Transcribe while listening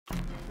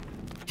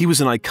He was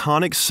an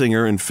iconic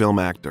singer and film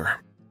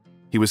actor.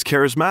 He was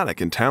charismatic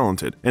and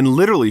talented, and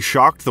literally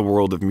shocked the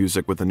world of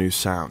music with a new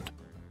sound.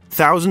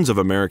 Thousands of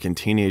American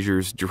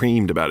teenagers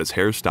dreamed about his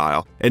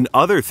hairstyle, and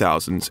other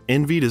thousands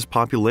envied his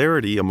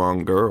popularity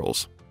among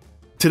girls.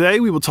 Today,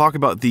 we will talk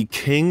about the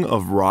king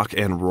of rock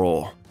and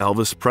roll,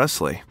 Elvis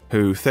Presley,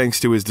 who, thanks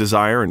to his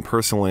desire and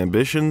personal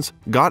ambitions,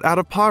 got out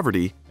of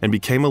poverty and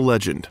became a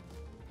legend.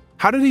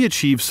 How did he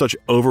achieve such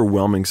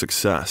overwhelming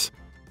success?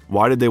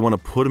 Why did they want to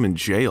put him in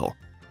jail?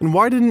 And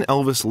why didn't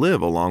Elvis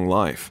live a long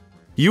life?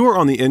 You are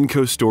on the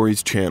ENKO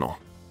Stories channel.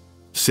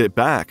 Sit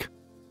back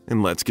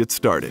and let's get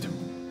started.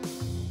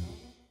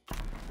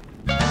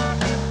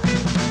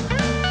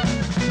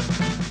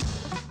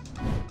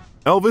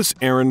 Elvis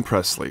Aaron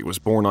Presley was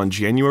born on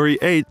January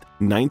 8,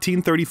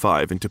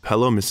 1935 in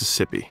Tupelo,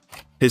 Mississippi.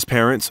 His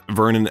parents,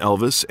 Vernon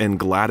Elvis and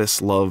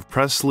Gladys Love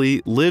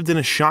Presley, lived in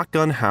a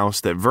shotgun house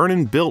that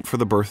Vernon built for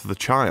the birth of the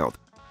child.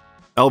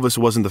 Elvis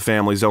wasn't the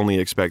family's only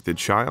expected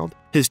child.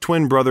 His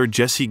twin brother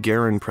Jesse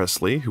Garon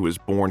Presley, who was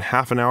born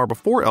half an hour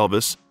before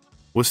Elvis,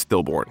 was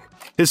stillborn.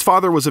 His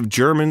father was of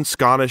German,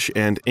 Scottish,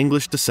 and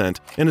English descent,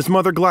 and his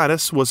mother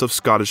Gladys was of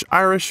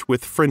Scottish-Irish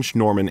with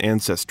French-Norman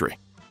ancestry.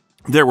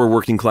 There were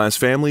working-class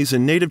families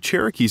and native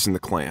Cherokees in the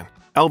clan.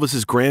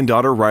 Elvis's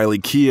granddaughter Riley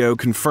Keough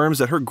confirms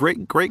that her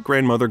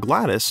great-great-grandmother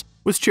Gladys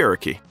was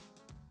Cherokee.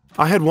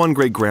 I had one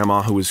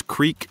great-grandma who was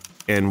Creek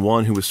and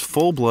one who was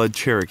full-blood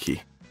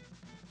Cherokee.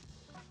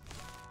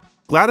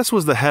 Gladys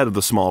was the head of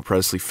the small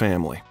Presley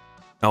family.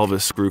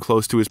 Elvis grew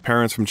close to his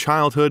parents from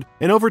childhood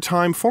and over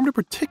time formed a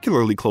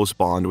particularly close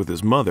bond with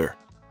his mother.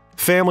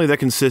 Family that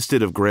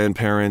consisted of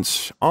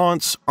grandparents,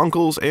 aunts,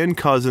 uncles, and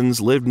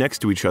cousins lived next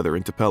to each other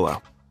in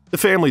Tupelo. The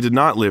family did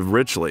not live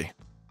richly.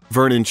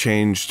 Vernon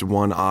changed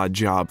one odd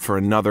job for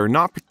another,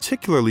 not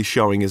particularly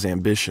showing his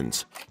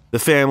ambitions. The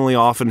family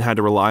often had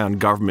to rely on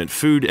government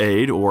food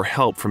aid or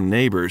help from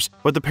neighbors,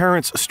 but the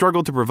parents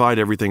struggled to provide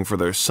everything for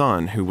their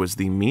son, who was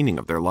the meaning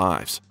of their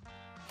lives.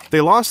 They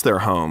lost their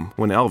home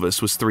when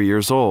Elvis was 3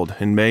 years old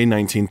in May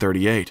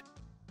 1938.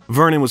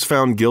 Vernon was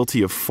found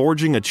guilty of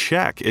forging a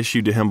check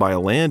issued to him by a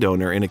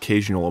landowner and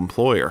occasional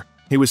employer.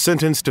 He was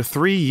sentenced to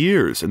 3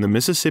 years in the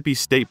Mississippi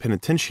State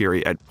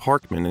Penitentiary at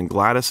Parkman, and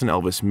Gladys and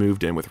Elvis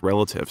moved in with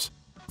relatives.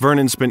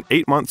 Vernon spent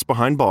 8 months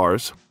behind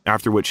bars,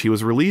 after which he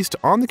was released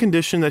on the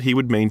condition that he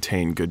would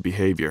maintain good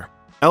behavior.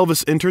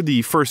 Elvis entered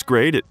the first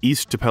grade at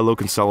East Tupelo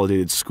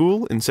Consolidated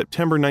School in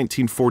September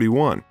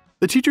 1941.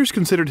 The teachers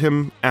considered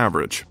him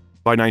average.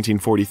 By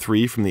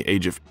 1943, from the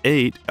age of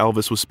 8,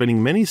 Elvis was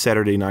spending many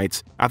Saturday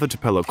nights at the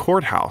Tupelo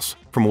Courthouse,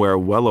 from where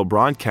Wello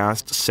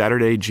broadcast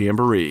Saturday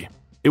Jamboree.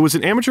 It was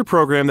an amateur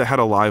program that had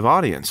a live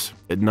audience.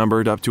 It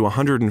numbered up to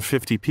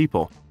 150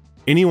 people.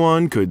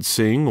 Anyone could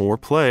sing or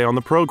play on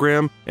the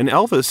program, and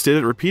Elvis did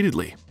it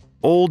repeatedly.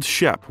 Old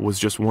Shep was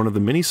just one of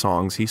the many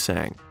songs he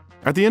sang.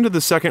 At the end of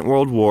the Second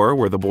World War,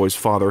 where the boy's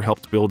father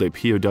helped build a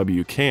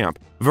POW camp,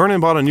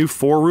 Vernon bought a new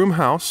 4-room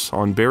house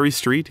on Berry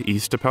Street,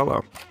 East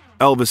Tupelo.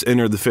 Elvis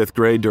entered the 5th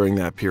grade during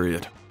that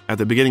period. At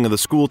the beginning of the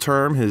school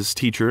term, his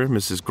teacher,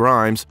 Mrs.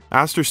 Grimes,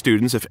 asked her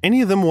students if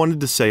any of them wanted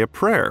to say a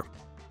prayer.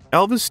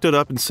 Elvis stood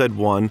up and said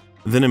one,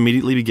 then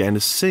immediately began to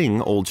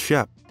sing Old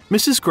Shep.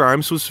 Mrs.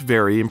 Grimes was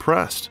very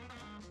impressed.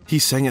 "He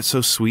sang it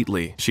so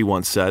sweetly," she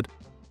once said.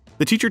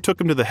 The teacher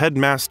took him to the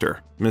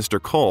headmaster,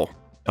 Mr. Cole.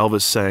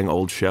 Elvis sang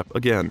Old Shep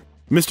again.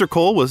 Mr.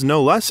 Cole was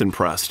no less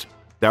impressed.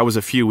 That was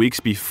a few weeks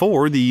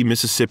before the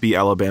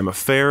Mississippi-Alabama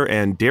Fair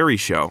and Dairy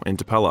Show in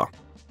Tupelo.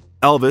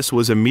 Elvis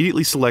was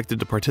immediately selected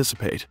to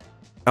participate.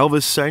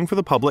 Elvis sang for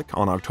the public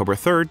on October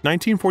 3,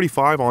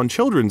 1945 on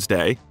Children's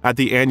Day at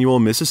the annual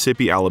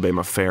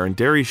Mississippi-Alabama Fair and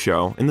Dairy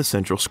Show in the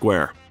Central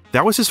Square.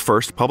 That was his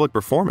first public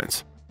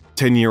performance.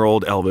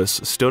 10-year-old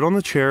Elvis stood on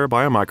the chair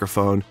by a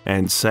microphone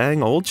and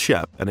sang Old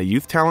Shep at a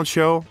youth talent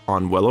show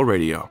on Wello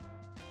Radio.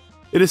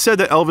 It is said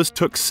that Elvis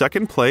took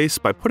second place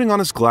by putting on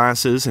his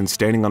glasses and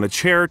standing on a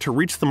chair to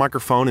reach the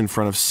microphone in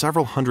front of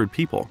several hundred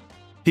people.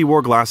 He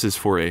wore glasses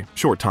for a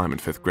short time in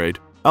 5th grade.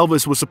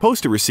 Elvis was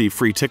supposed to receive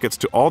free tickets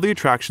to all the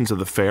attractions of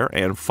the fair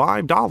and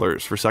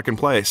 $5 for second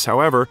place.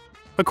 However,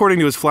 according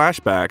to his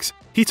flashbacks,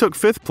 he took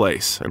 5th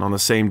place, and on the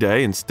same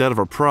day, instead of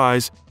a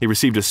prize, he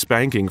received a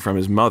spanking from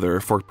his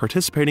mother for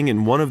participating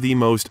in one of the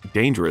most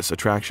dangerous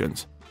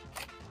attractions.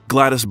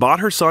 Gladys bought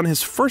her son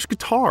his first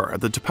guitar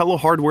at the Tupelo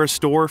hardware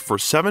store for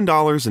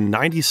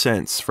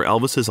 $7.90 for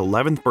Elvis's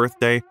 11th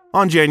birthday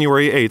on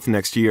January 8th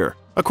next year.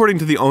 According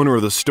to the owner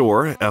of the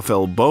store,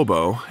 F.L.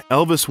 Bobo,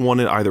 Elvis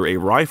wanted either a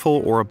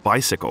rifle or a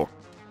bicycle.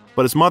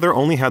 But his mother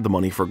only had the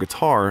money for a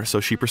guitar,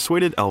 so she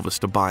persuaded Elvis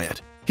to buy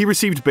it. He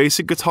received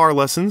basic guitar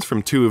lessons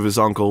from 2 of his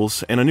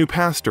uncles and a new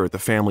pastor at the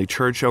family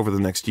church over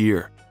the next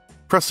year.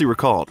 Presley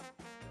recalled,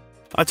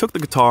 "I took the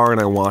guitar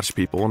and I watched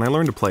people and I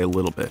learned to play a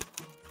little bit,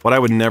 but I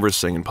would never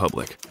sing in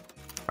public.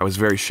 I was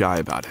very shy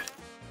about it."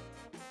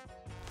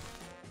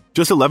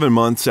 Just 11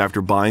 months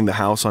after buying the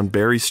house on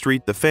Berry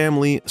Street, the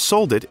family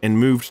sold it and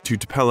moved to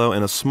Tupelo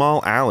in a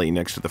small alley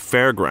next to the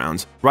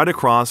fairgrounds, right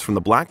across from the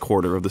black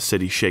quarter of the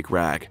city Shake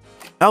Rag.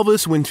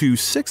 Elvis went to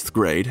 6th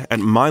grade at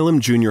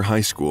Milam Junior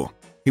High School.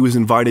 He was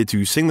invited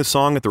to sing the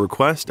song at the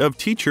request of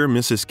teacher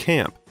Mrs.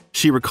 Camp.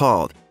 She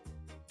recalled,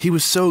 "He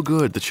was so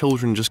good, the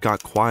children just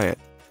got quiet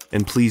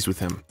and pleased with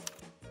him."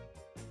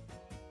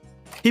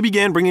 He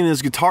began bringing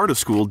his guitar to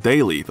school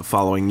daily the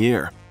following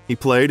year. He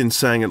played and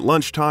sang at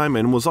lunchtime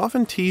and was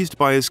often teased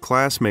by his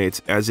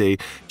classmates as a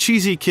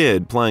cheesy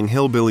kid playing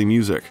hillbilly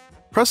music.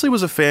 Presley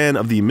was a fan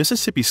of the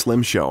Mississippi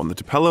Slim show on the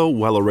Tupelo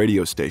Wella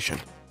radio station.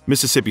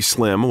 Mississippi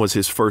Slim was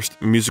his first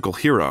musical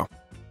hero.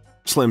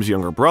 Slim's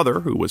younger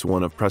brother, who was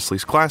one of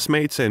Presley's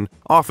classmates and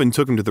often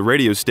took him to the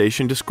radio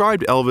station,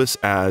 described Elvis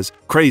as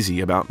crazy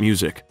about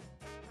music.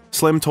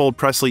 Slim told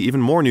Presley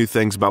even more new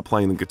things about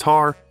playing the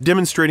guitar,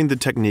 demonstrating the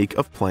technique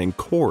of playing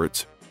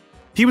chords.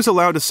 He was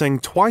allowed to sing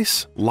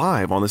twice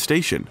live on the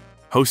station,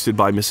 hosted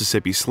by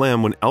Mississippi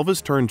Slim when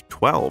Elvis turned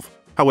 12.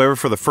 However,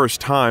 for the first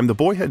time, the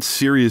boy had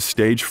serious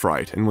stage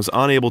fright and was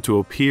unable to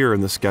appear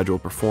in the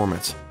scheduled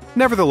performance.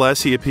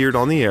 Nevertheless, he appeared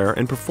on the air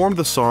and performed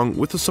the song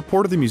with the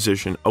support of the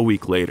musician a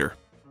week later.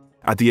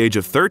 At the age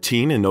of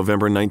 13 in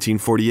November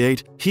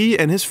 1948, he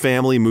and his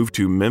family moved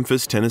to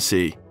Memphis,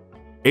 Tennessee,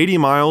 80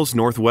 miles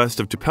northwest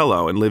of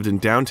Tupelo, and lived in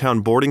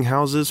downtown boarding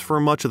houses for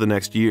much of the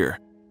next year.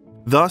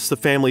 Thus, the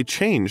family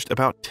changed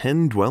about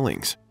 10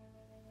 dwellings.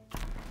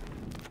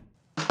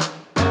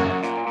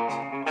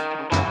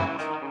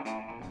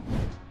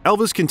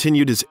 Elvis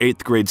continued his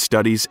 8th grade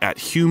studies at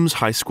Humes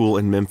High School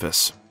in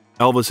Memphis.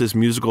 Elvis's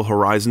musical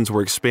horizons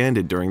were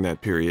expanded during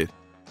that period.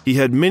 He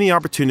had many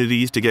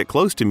opportunities to get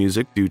close to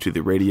music due to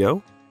the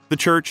radio, the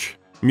church,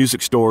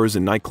 music stores,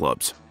 and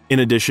nightclubs. In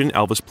addition,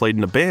 Elvis played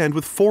in a band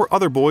with 4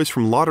 other boys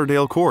from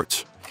Lauderdale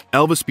Courts.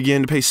 Elvis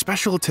began to pay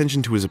special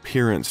attention to his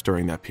appearance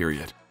during that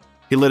period.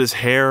 He let his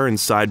hair and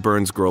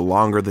sideburns grow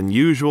longer than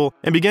usual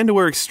and began to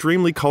wear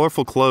extremely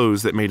colorful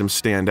clothes that made him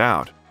stand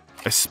out,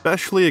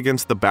 especially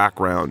against the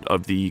background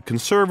of the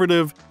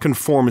conservative,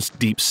 conformist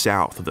Deep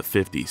South of the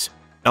 50s.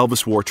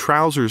 Elvis wore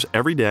trousers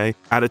every day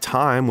at a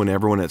time when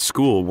everyone at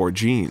school wore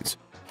jeans.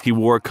 He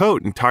wore a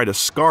coat and tied a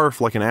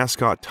scarf like an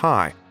ascot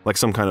tie, like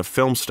some kind of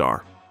film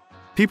star.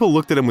 People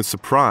looked at him with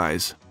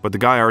surprise, but the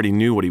guy already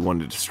knew what he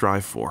wanted to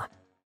strive for.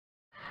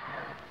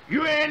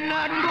 You ain't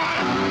nothing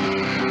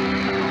but...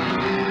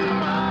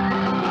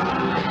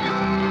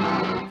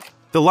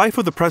 The life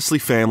of the Presley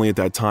family at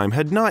that time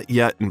had not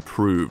yet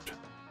improved.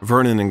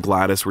 Vernon and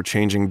Gladys were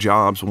changing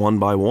jobs one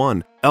by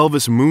one.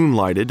 Elvis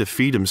moonlighted to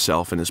feed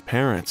himself and his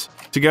parents.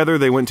 Together,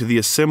 they went to the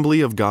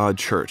Assembly of God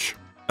Church.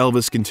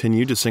 Elvis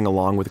continued to sing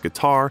along with a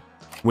guitar,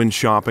 went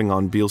shopping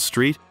on Beale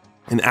Street,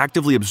 and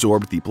actively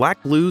absorbed the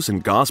black blues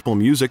and gospel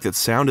music that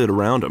sounded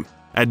around him.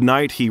 At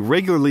night, he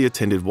regularly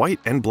attended white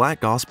and black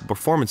gospel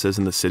performances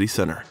in the city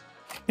center.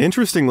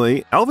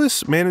 Interestingly,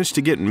 Elvis managed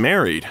to get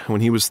married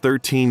when he was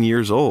 13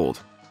 years old.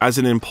 As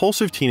an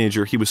impulsive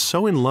teenager, he was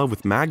so in love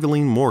with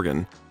Magdalene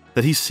Morgan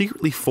that he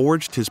secretly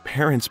forged his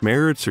parents'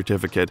 marriage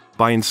certificate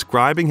by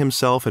inscribing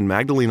himself and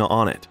Magdalena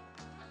on it.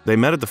 They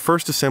met at the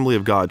First Assembly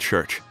of God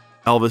Church.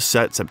 Elvis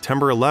set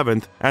September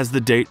 11th as the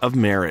date of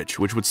marriage,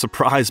 which would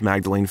surprise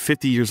Magdalene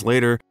 50 years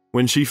later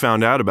when she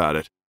found out about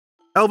it.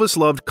 Elvis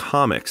loved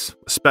comics,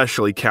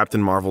 especially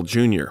Captain Marvel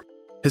Jr.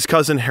 His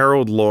cousin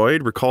Harold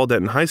Lloyd recalled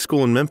that in high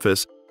school in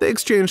Memphis, they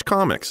exchanged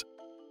comics.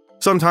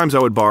 Sometimes I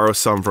would borrow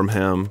some from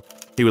him.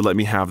 He would let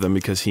me have them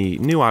because he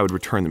knew I would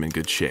return them in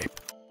good shape.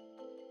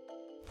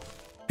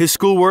 His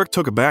schoolwork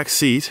took a back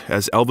seat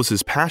as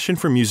Elvis's passion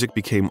for music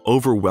became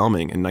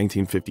overwhelming in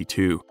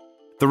 1952.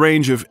 The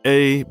range of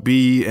A,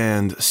 B,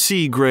 and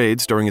C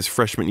grades during his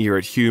freshman year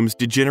at Humes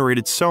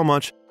degenerated so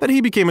much that he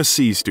became a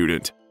C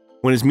student.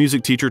 When his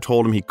music teacher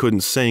told him he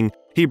couldn't sing,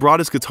 he brought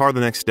his guitar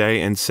the next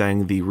day and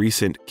sang the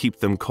recent Keep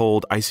Them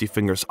Cold, Icy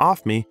Fingers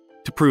Off Me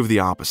to prove the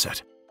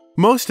opposite.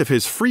 Most of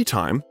his free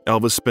time,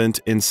 Elvis spent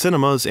in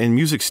cinemas and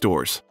music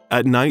stores.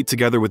 At night,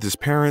 together with his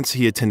parents,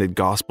 he attended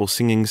gospel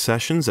singing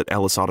sessions at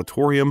Ellis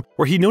Auditorium,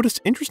 where he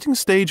noticed interesting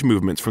stage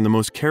movements from the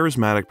most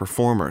charismatic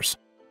performers.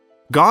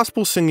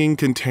 Gospel singing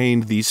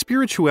contained the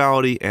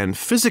spirituality and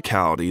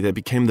physicality that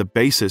became the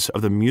basis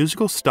of the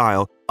musical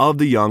style of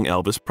the young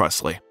Elvis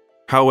Presley.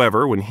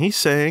 However, when he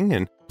sang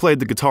and played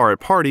the guitar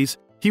at parties,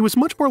 he was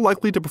much more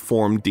likely to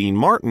perform Dean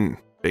Martin,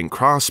 Bing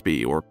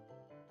Crosby, or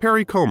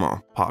Perry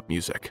Como pop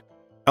music.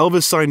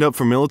 Elvis signed up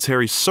for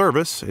military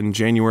service in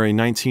January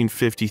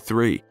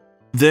 1953.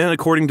 Then,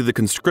 according to the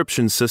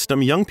conscription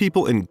system, young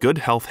people in good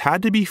health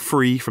had to be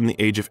free from the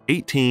age of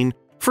 18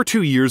 for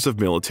 2 years of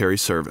military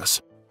service.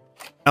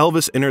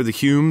 Elvis entered the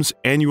Humes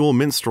annual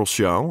minstrel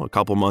show a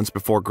couple months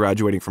before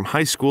graduating from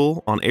high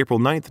school on April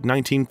 9,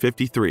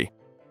 1953.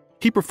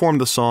 He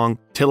performed the song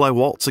Till I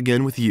Waltz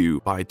Again With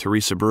You by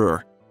Teresa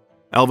Brewer.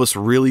 Elvis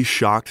really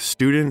shocked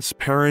students,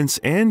 parents,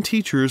 and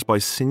teachers by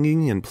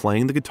singing and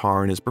playing the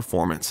guitar in his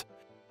performance.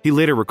 He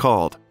later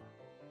recalled,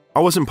 "I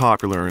wasn't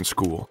popular in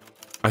school.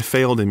 I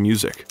failed in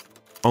music.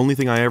 Only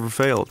thing I ever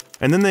failed.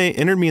 And then they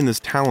entered me in this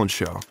talent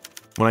show.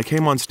 When I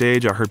came on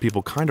stage, I heard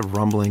people kind of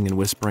rumbling and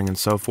whispering and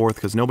so forth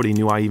because nobody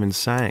knew I even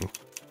sang.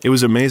 It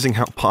was amazing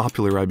how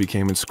popular I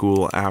became in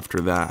school after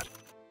that."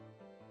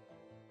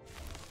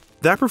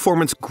 That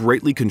performance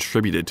greatly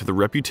contributed to the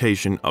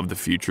reputation of the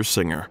future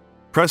singer.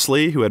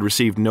 Presley, who had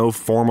received no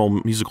formal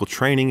musical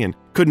training and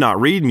could not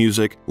read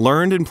music,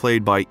 learned and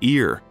played by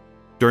ear.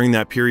 During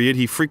that period,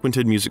 he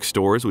frequented music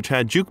stores which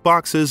had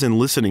jukeboxes and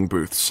listening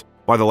booths.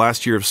 By the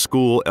last year of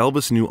school,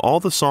 Elvis knew all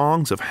the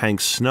songs of Hank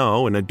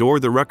Snow and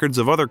adored the records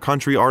of other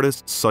country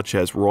artists such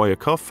as Roy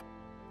Acuff,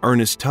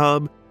 Ernest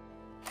Tubb,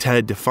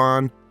 Ted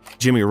DeFon,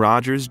 Jimmy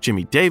Rogers,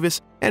 Jimmy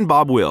Davis, and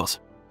Bob Wills.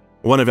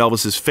 One of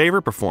Elvis's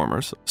favorite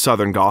performers,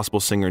 Southern gospel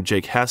singer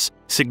Jake Hess,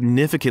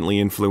 significantly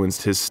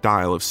influenced his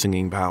style of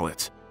singing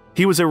ballads.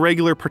 He was a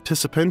regular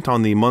participant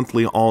on the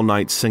monthly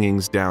all-night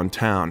singings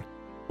downtown.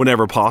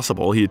 Whenever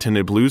possible, he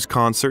attended blues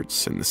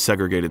concerts in the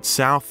segregated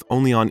South,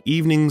 only on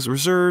evenings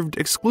reserved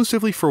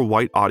exclusively for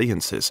white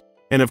audiences.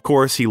 And of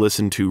course, he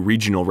listened to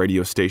regional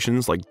radio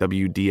stations like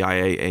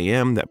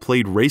WDIA-AM that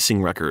played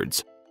racing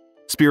records,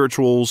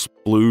 spirituals,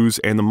 blues,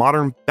 and the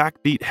modern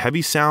backbeat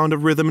heavy sound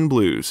of rhythm and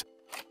blues.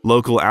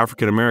 Local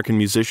African-American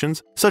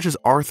musicians, such as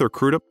Arthur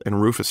Crudup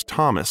and Rufus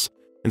Thomas,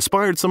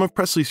 inspired some of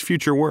Presley's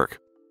future work.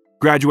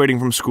 Graduating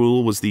from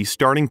school was the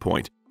starting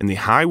point in the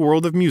high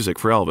world of music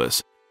for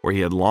Elvis, where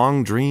he had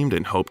long dreamed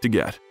and hoped to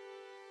get.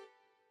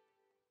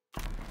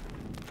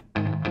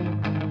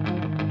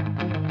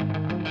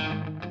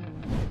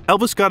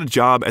 Elvis got a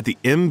job at the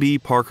M.B.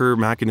 Parker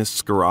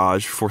Machinist's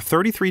Garage for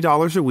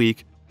 $33 a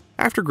week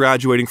after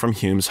graduating from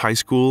Humes High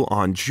School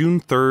on June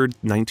 3,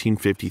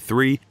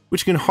 1953,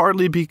 which can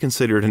hardly be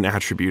considered an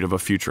attribute of a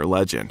future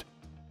legend.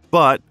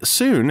 But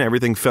soon,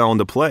 everything fell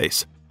into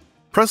place.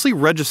 Presley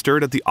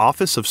registered at the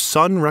office of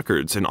Sun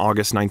Records in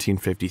August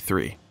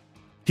 1953.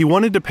 He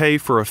wanted to pay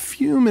for a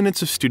few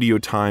minutes of studio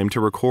time to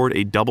record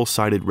a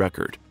double-sided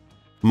record,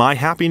 My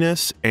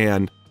Happiness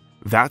and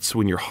That's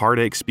When Your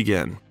Heartaches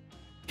Begin.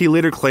 He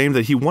later claimed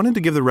that he wanted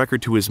to give the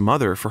record to his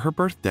mother for her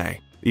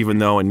birthday, even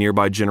though a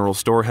nearby general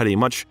store had a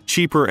much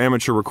cheaper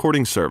amateur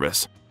recording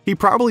service. He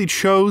probably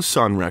chose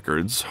Sun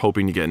Records,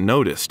 hoping to get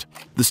noticed.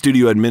 The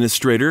studio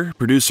administrator,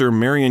 producer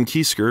Marion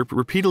Kiesker,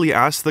 repeatedly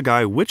asked the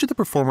guy which of the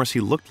performers he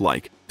looked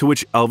like, to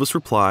which Elvis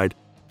replied,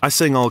 "I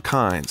sing all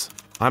kinds.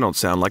 I don't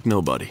sound like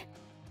nobody."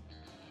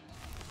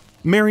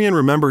 Marion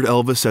remembered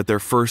Elvis at their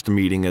first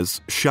meeting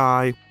as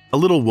shy, a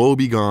little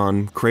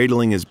woebegone,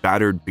 cradling his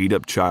battered,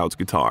 beat-up child's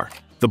guitar.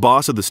 The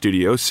boss of the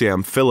studio,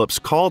 Sam Phillips,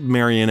 called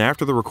Marion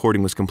after the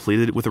recording was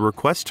completed with a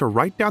request to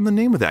write down the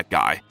name of that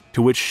guy,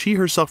 to which she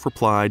herself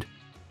replied,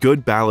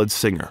 "Good ballad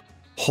singer.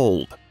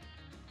 Hold."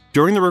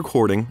 During the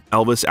recording,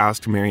 Elvis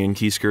asked Marion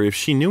Kiesker if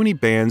she knew any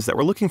bands that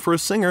were looking for a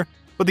singer,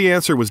 but the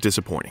answer was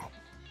disappointing.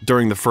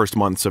 During the first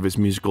months of his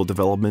musical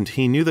development,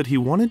 he knew that he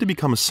wanted to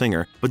become a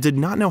singer, but did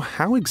not know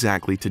how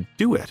exactly to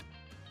do it.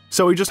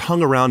 So he just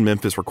hung around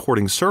Memphis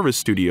recording service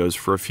studios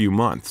for a few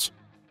months.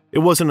 It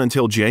wasn't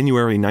until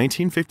January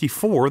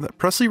 1954 that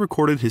Presley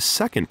recorded his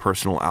second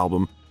personal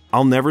album,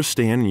 I'll Never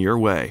Stand in Your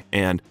Way,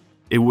 and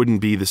It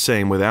Wouldn't Be the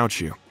Same Without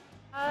You.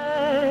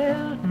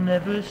 I'll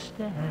never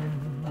stand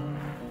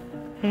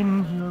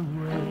in your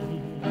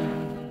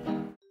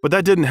way. But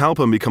that didn't help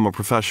him become a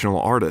professional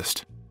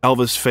artist.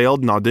 Elvis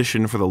failed an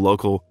audition for the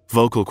local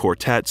vocal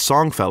quartet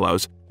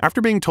Songfellows after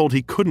being told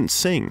he couldn't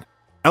sing.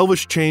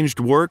 Elvis changed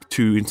work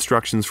to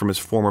instructions from his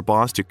former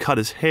boss to cut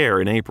his hair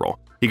in April.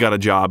 He got a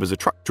job as a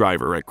truck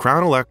driver at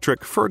Crown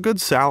Electric for a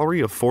good salary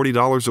of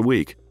 $40 a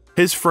week.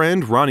 His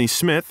friend Ronnie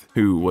Smith,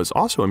 who was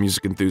also a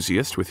music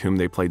enthusiast with whom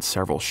they played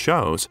several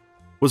shows,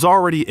 was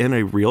already in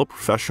a real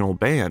professional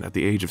band at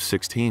the age of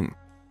 16.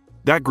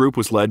 That group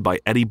was led by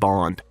Eddie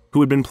Bond,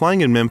 who had been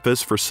playing in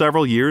Memphis for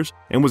several years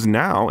and was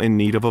now in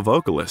need of a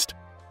vocalist.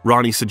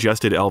 Ronnie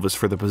suggested Elvis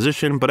for the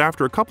position, but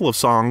after a couple of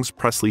songs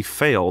Presley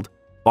failed,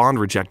 Bond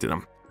rejected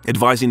him,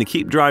 advising to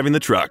keep driving the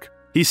truck.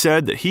 He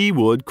said that he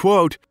would,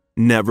 quote,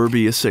 never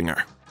be a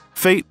singer.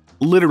 Fate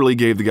literally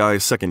gave the guy a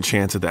second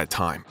chance at that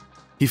time.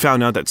 He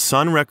found out that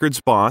Sun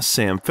Records boss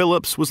Sam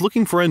Phillips was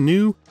looking for a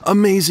new,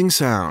 amazing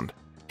sound.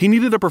 He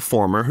needed a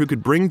performer who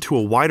could bring to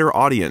a wider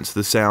audience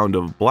the sound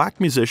of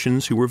black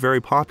musicians who were very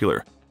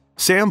popular.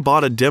 Sam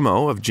bought a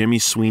demo of Jimmy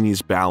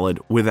Sweeney's ballad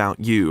Without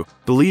You,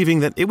 believing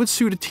that it would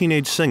suit a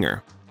teenage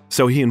singer,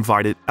 so he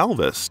invited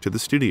Elvis to the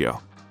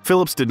studio.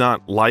 Phillips did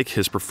not like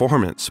his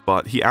performance,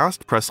 but he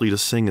asked Presley to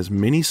sing as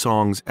many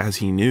songs as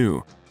he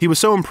knew. He was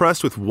so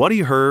impressed with what he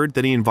heard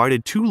that he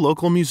invited two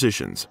local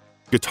musicians,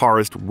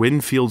 guitarist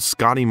Winfield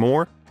Scotty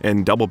Moore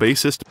and double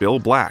bassist Bill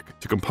Black,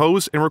 to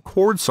compose and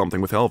record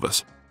something with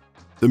Elvis.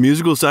 The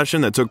musical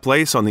session that took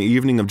place on the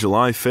evening of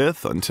July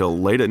 5th until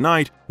late at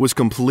night was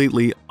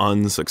completely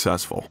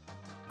unsuccessful.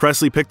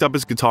 Presley picked up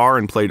his guitar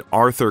and played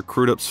Arthur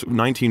Crudup's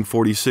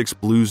 1946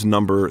 blues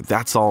number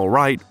That's All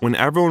Right when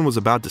everyone was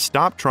about to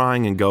stop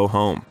trying and go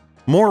home.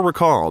 Moore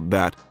recalled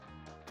that,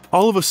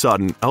 all of a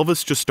sudden,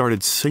 Elvis just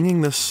started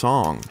singing this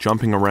song,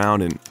 jumping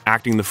around and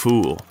acting the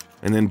fool.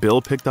 And then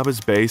Bill picked up his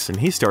bass and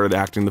he started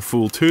acting the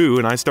fool too,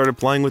 and I started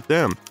playing with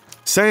them.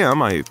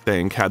 Sam, I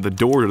think, had the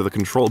door to the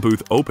control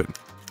booth open.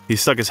 He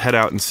stuck his head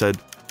out and said,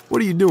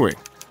 "What are you doing?"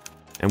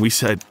 And we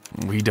said,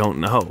 "We don't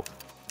know."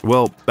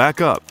 "Well,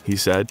 back up," he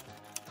said.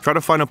 "Try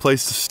to find a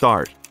place to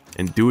start,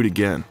 and do it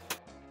again."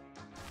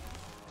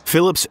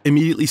 Phillips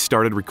immediately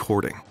started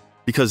recording,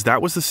 because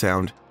that was the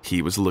sound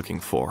he was looking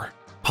for.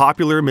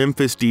 Popular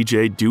Memphis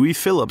DJ Dewey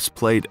Phillips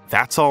played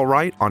That's All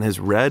Right on his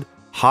Red,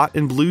 Hot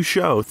and Blue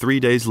show 3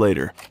 days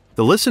later.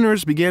 The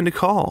listeners began to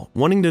call,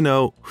 wanting to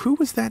know who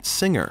was that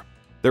singer.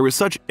 There was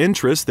such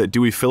interest that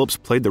Dewey Phillips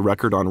played the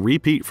record on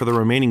repeat for the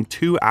remaining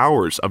 2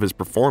 hours of his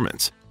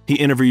performance. He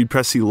interviewed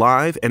Presley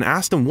live and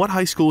asked him what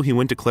high school he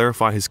went to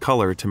clarify his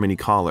color to many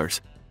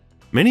callers.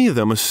 Many of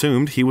them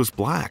assumed he was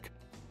black.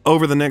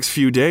 Over the next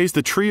few days,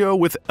 the trio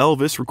with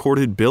Elvis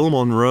recorded Bill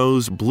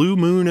Monroe's Blue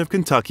Moon of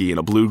Kentucky in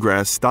a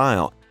bluegrass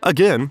style,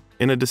 again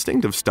in a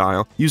distinctive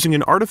style, using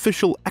an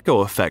artificial echo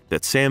effect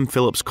that Sam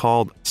Phillips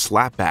called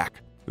slapback.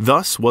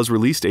 Thus was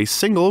released a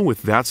single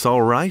with That's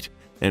All Right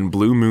and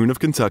Blue Moon of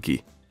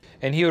Kentucky.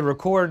 And he would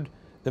record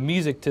the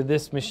music to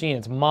this machine.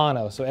 It's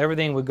mono, so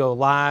everything would go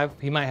live.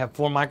 He might have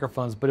 4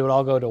 microphones, but it would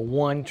all go to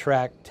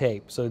 1-track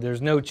tape, so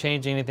there's no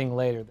changing anything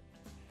later.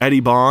 Eddie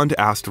Bond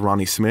asked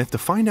Ronnie Smith to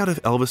find out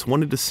if Elvis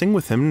wanted to sing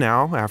with him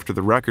now after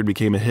the record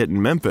became a hit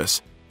in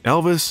Memphis.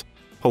 Elvis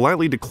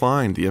politely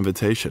declined the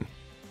invitation.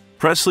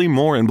 Presley,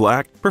 More in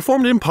Black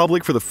performed in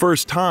public for the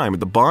first time at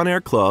the Bon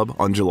Air Club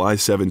on July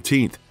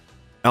 17th.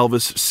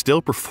 Elvis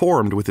still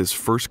performed with his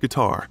first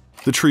guitar.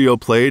 The trio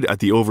played at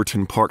the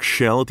Overton Park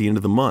Shell at the end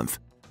of the month.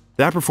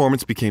 That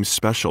performance became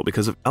special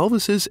because of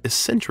Elvis's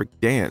eccentric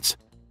dance.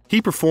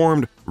 He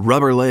performed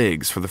Rubber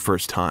Legs for the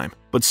first time,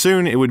 but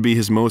soon it would be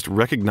his most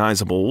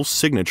recognizable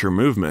signature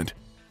movement.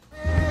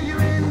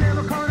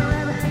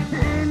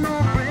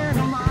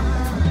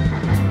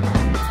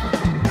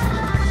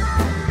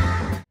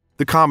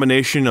 The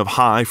combination of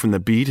high from the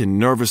beat and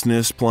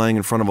nervousness playing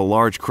in front of a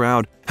large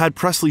crowd had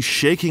Presley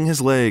shaking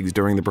his legs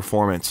during the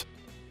performance.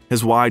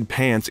 His wide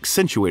pants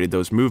accentuated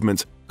those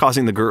movements,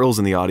 causing the girls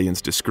in the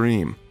audience to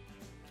scream.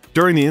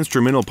 During the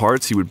instrumental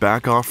parts, he would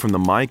back off from the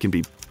mic and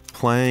be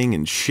playing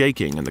and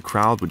shaking, and the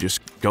crowd would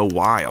just go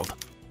wild.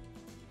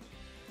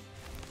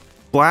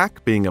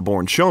 Black, being a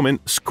born showman,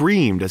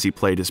 screamed as he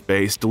played his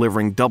bass,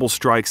 delivering double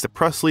strikes that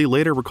Presley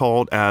later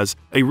recalled as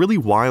a really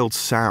wild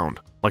sound,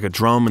 like a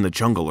drum in the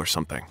jungle or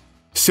something.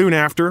 Soon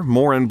after,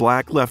 More in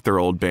Black left their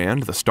old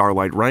band, the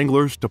Starlight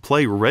Wranglers, to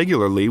play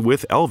regularly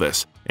with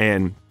Elvis,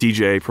 and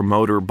DJ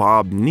promoter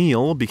Bob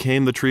Neal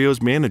became the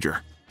trio's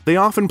manager. They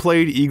often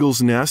played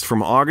Eagle's Nest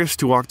from August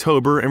to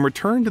October and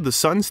returned to the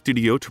Sun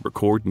studio to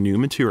record new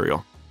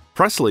material.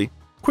 Presley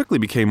quickly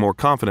became more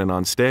confident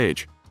on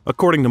stage.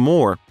 According to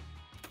Moore,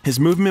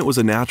 his movement was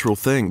a natural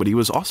thing, but he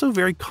was also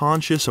very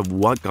conscious of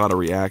what got a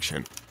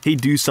reaction.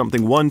 He'd do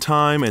something one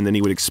time and then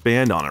he would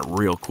expand on it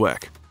real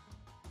quick.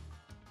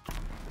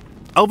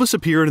 Elvis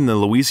appeared in the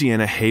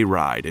Louisiana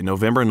Hayride in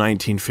November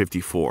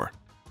 1954.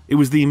 It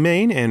was the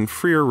main and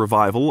freer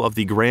revival of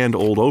the Grand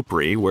Ole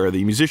Opry, where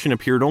the musician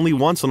appeared only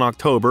once in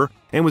October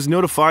and was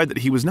notified that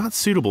he was not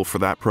suitable for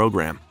that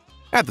program.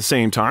 At the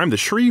same time, the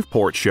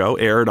Shreveport show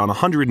aired on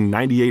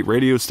 198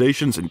 radio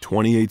stations in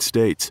 28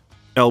 states.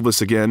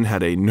 Elvis again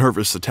had a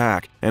nervous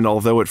attack, and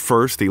although at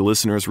first the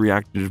listeners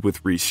reacted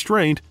with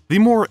restraint, the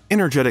more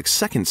energetic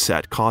second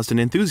set caused an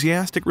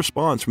enthusiastic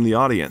response from the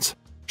audience.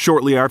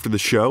 Shortly after the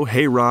show,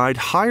 Hayride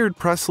hired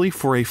Presley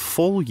for a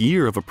full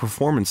year of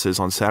performances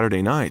on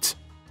Saturday nights.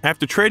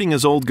 After trading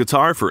his old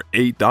guitar for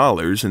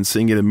 $8 and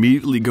seeing it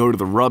immediately go to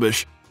the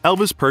rubbish,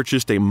 Elvis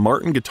purchased a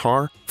Martin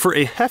guitar for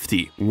a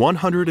hefty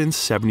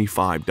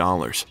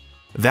 $175.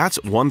 That's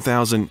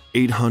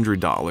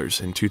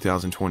 $1,800 in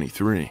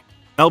 2023.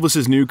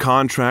 Elvis's new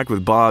contract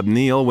with Bob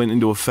Neal went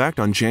into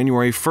effect on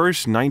January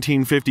 1st,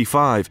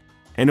 1955,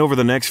 and over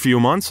the next few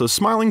months, a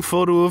smiling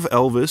photo of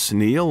Elvis,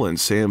 Neal, and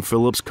Sam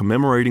Phillips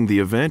commemorating the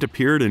event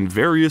appeared in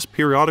various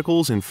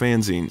periodicals and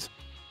fanzines.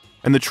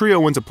 And the trio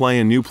went to play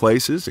in new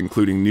places,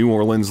 including New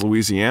Orleans,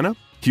 Louisiana,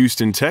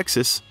 Houston,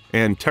 Texas,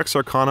 and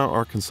Texarkana,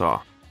 Arkansas.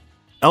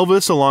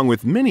 Elvis, along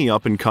with many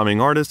up-and-coming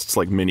artists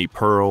like Minnie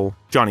Pearl,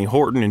 Johnny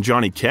Horton, and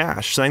Johnny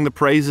Cash, sang the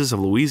praises of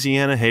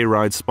Louisiana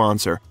Hayride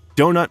sponsor,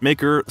 donut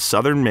maker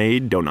Southern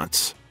Made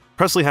Donuts.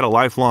 Presley had a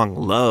lifelong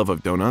love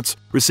of donuts,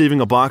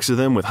 receiving a box of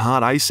them with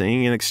hot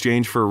icing in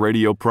exchange for a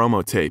radio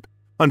promo tape.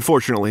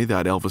 Unfortunately,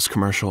 that Elvis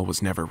commercial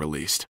was never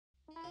released.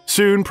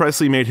 Soon,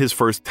 Presley made his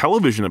first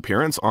television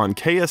appearance on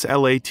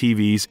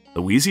KSLA-TV's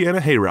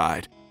Louisiana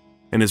Hayride.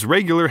 And his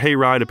regular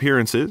Hayride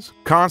appearances,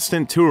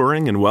 constant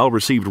touring, and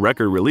well-received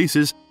record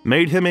releases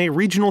made him a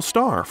regional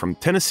star from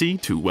Tennessee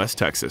to West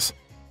Texas.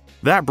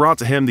 That brought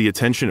to him the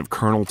attention of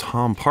Colonel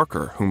Tom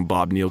Parker, whom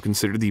Bob Neal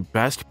considered the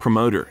best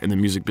promoter in the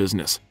music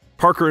business.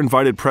 Parker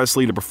invited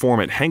Presley to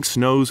perform at Hank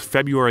Snow's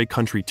February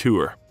Country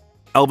Tour.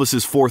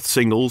 Elvis's fourth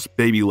singles,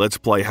 Baby Let's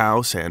Play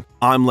House and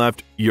I'm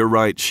Left, You're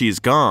Right, She's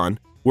Gone,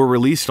 were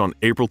released on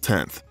April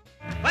 10th.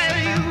 Well,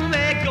 you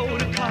may go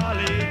to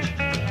college,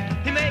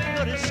 you may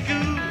go to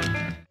school.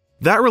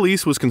 That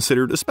release was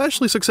considered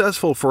especially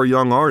successful for a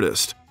young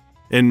artist.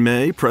 In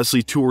May,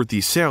 Presley toured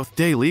the South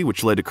daily,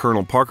 which led to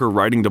Colonel Parker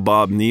writing to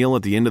Bob Neal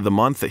at the end of the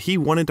month that he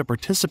wanted to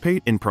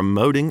participate in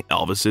promoting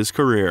Elvis's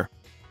career.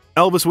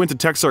 Elvis went to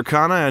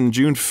Texarkana on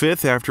June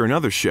 5th after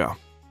another show.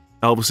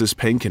 Elvis's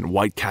pink and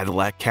white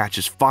Cadillac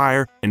catches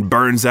fire and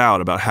burns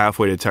out about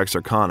halfway to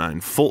Texarkana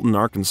in Fulton,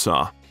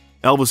 Arkansas.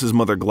 Elvis's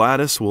mother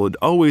Gladys would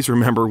always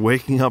remember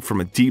waking up from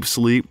a deep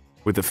sleep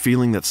with the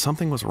feeling that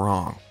something was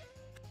wrong.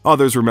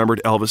 Others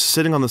remembered Elvis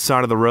sitting on the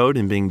side of the road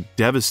and being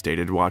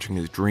devastated watching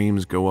his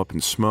dreams go up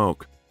in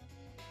smoke.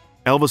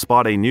 Elvis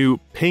bought a new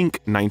pink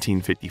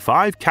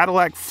 1955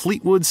 Cadillac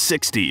Fleetwood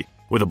 60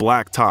 with a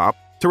black top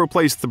to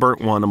replace the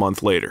burnt one a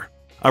month later.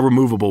 A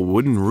removable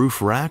wooden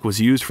roof rack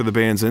was used for the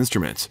band's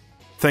instruments.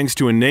 Thanks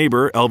to a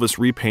neighbor, Elvis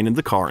repainted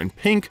the car in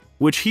pink,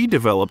 which he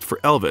developed for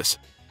Elvis.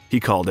 He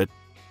called it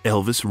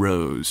Elvis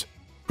Rose.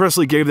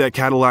 Presley gave that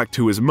Cadillac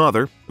to his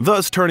mother,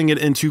 thus turning it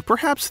into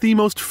perhaps the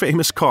most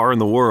famous car in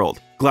the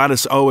world.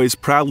 Gladys always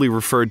proudly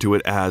referred to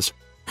it as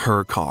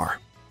her car.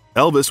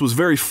 Elvis was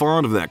very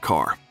fond of that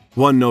car.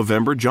 One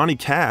November, Johnny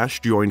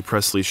Cash joined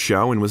Presley's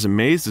show and was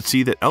amazed to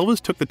see that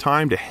Elvis took the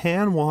time to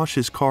hand wash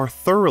his car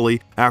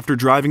thoroughly after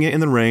driving it in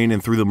the rain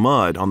and through the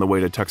mud on the way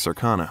to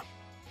Texarkana.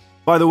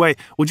 By the way,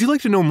 would you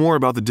like to know more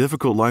about the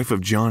difficult life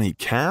of Johnny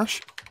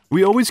Cash?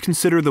 We always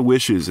consider the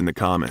wishes in the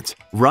comments.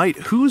 Write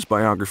whose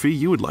biography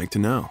you would like to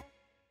know.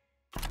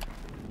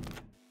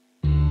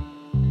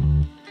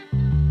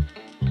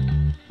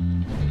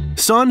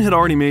 Sun had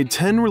already made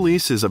 10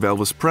 releases of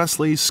Elvis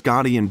Presley,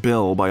 Scotty, and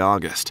Bill by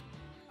August.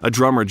 A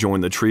drummer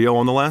joined the trio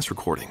on the last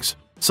recordings.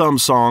 Some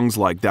songs,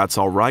 like That's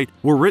Alright,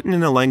 were written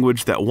in a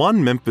language that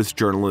one Memphis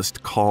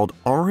journalist called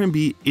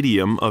R&B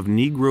idiom of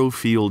Negro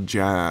field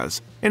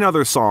jazz, and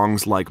other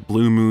songs, like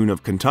Blue Moon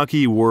of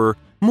Kentucky, were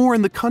more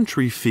in the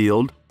country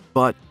field,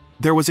 but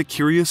there was a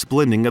curious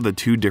blending of the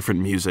two different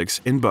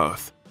musics in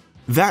both.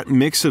 That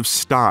mix of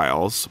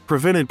styles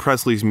prevented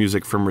Presley's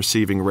music from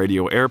receiving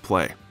radio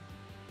airplay.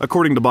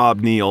 According to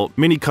Bob Neal,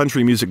 many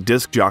country music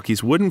disc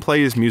jockeys wouldn't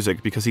play his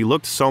music because he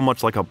looked so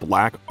much like a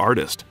black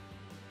artist.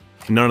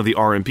 None of the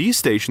R&B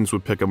stations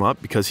would pick him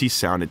up because he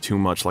sounded too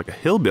much like a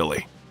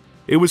hillbilly.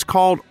 It was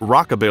called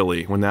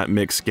rockabilly when that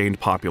mix gained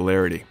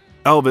popularity.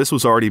 Elvis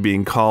was already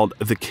being called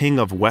the king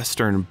of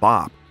Western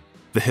bop,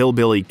 the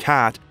hillbilly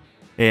cat,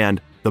 and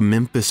the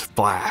Memphis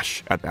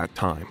Flash at that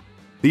time.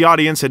 The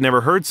audience had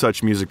never heard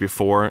such music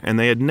before, and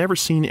they had never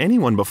seen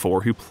anyone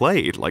before who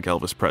played like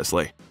Elvis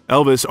Presley.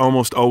 Elvis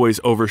almost always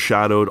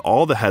overshadowed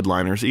all the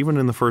headliners, even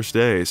in the first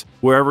days.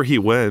 Wherever he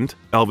went,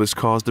 Elvis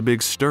caused a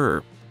big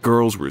stir.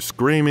 Girls were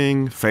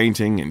screaming,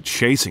 fainting, and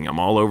chasing him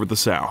all over the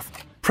South.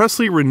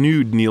 Presley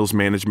renewed Neal's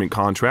management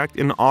contract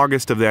in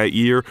August of that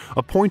year,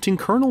 appointing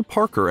Colonel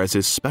Parker as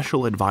his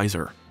special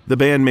advisor. The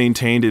band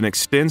maintained an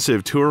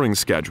extensive touring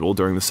schedule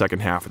during the second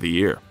half of the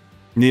year.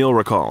 Neal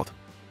recalled,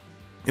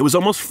 "It was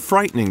almost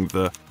frightening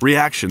the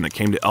reaction that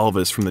came to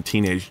Elvis from the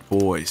teenage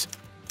boys.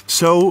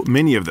 So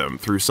many of them,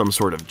 through some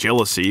sort of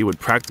jealousy, would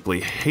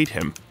practically hate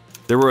him.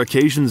 There were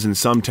occasions in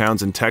some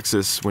towns in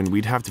Texas when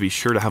we'd have to be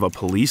sure to have a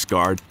police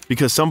guard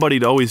because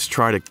somebody'd always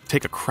try to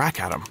take a crack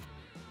at him."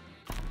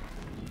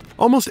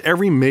 Almost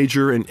every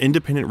major and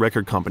independent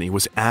record company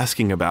was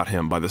asking about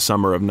him by the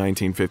summer of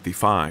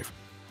 1955.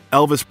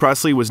 Elvis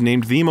Presley was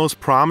named the most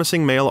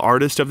promising male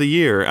artist of the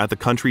year at the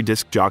Country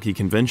Disc Jockey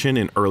Convention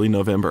in early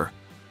November.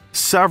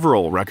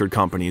 Several record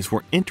companies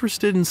were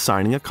interested in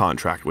signing a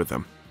contract with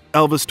him.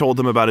 Elvis told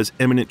them about his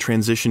imminent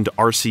transition to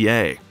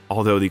RCA,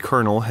 although the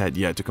Colonel had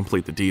yet to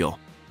complete the deal.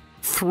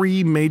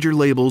 3 major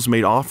labels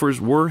made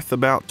offers worth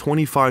about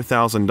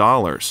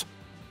 $25,000.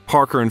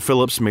 Parker and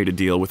Phillips made a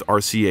deal with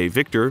RCA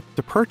Victor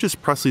to purchase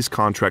Presley's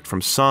contract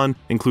from Sun,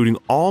 including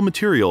all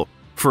material,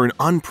 for an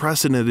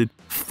unprecedented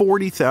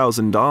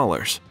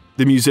 $40,000.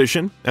 The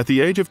musician, at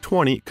the age of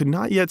 20, could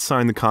not yet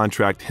sign the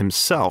contract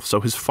himself, so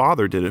his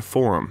father did it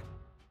for him.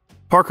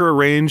 Parker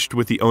arranged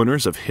with the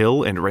owners of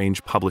Hill and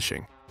Range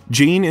Publishing,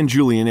 Gene and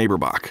Julian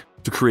Aberbach,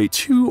 to create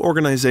 2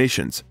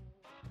 organizations,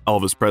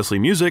 Elvis Presley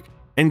Music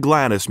and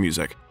Gladys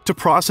Music, to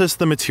process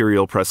the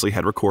material Presley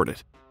had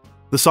recorded.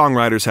 The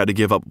songwriters had to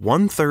give up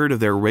 1/3 of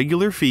their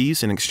regular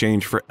fees in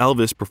exchange for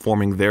Elvis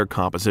performing their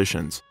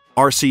compositions.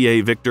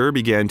 RCA Victor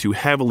began to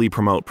heavily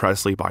promote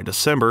Presley by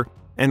December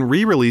and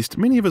re-released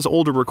many of his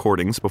older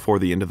recordings before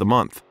the end of the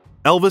month.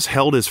 Elvis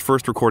held his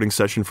first recording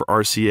session for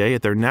RCA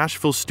at their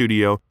Nashville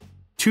studio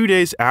 2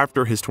 days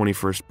after his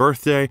 21st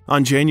birthday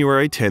on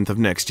January 10th of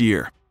next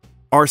year.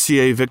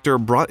 RCA Victor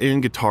brought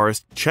in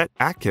guitarist Chet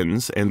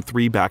Atkins and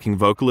 3 backing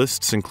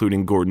vocalists,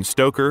 including Gordon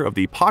Stoker of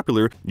the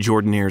popular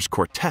Jordanaires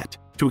Quartet,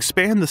 to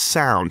expand the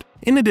sound,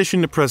 in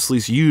addition to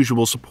Presley's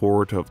usual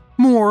support of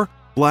more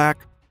black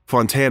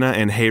Fontana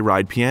and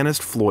Hayride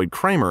pianist Floyd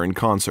Kramer in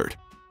concert.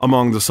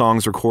 Among the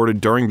songs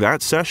recorded during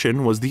that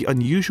session was the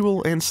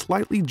unusual and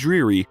slightly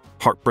dreary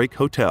Heartbreak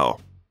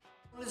Hotel.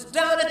 It's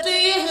down at the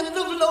end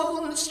of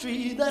Lonely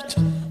Street, that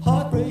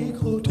Heartbreak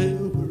Hotel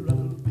where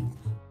I'll be.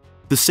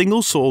 The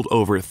single sold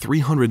over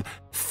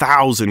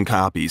 300,000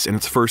 copies in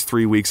its first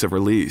 3 weeks of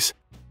release.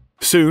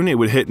 Soon, it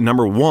would hit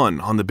number 1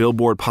 on the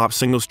Billboard Pop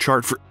Singles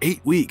chart for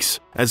 8 weeks,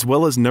 as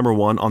well as number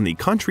 1 on the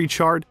country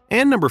chart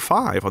and number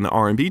 5 on the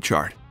R&B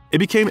chart. It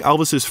became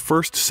Elvis's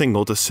first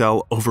single to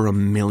sell over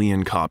 1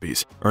 million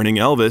copies, earning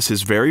Elvis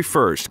his very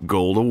first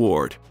Gold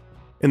Award.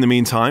 In the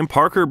meantime,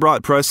 Parker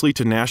brought Presley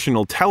to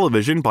national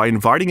television by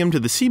inviting him to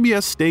the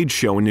CBS stage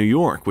show in New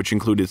York, which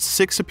included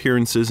 6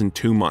 appearances in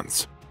 2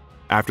 months.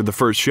 After the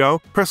first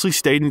show, Presley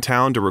stayed in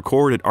town to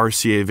record at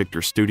RCA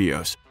Victor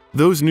Studios.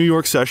 Those New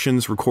York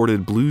sessions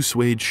recorded Blue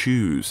Suede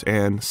Shoes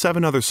and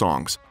 7 other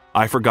songs.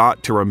 I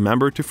Forgot to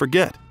Remember to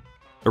Forget,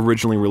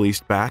 originally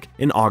released back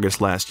in August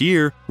last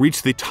year,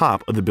 reached the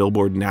top of the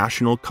Billboard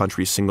National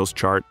Country Singles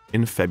Chart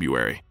in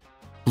February.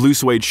 Blue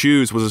Suede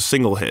Shoes was a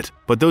single hit,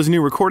 but those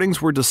new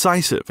recordings were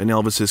decisive in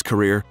Elvis's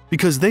career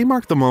because they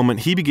marked the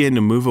moment he began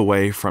to move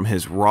away from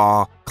his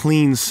raw,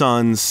 clean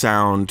Suns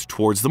sound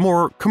towards the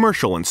more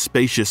commercial and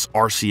spacious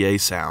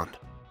RCA sound.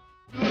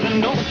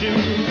 Don't you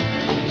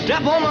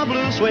step on my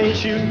blue suede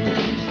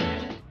shoes.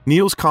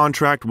 Neil's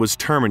contract was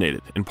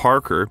terminated, and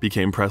Parker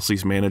became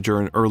Presley's manager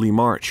in early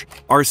March.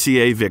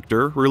 RCA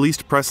Victor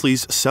released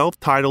Presley's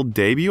self-titled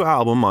debut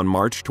album on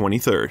March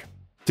 23rd.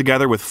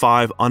 Together with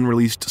 5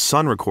 unreleased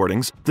Sun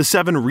recordings, the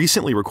 7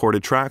 recently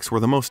recorded tracks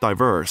were the most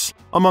diverse.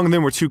 Among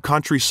them were 2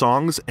 country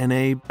songs and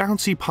a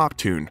bouncy pop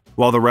tune,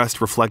 while the rest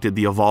reflected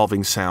the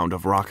evolving sound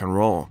of rock and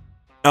roll.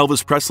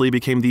 Elvis Presley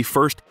became the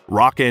first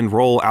rock and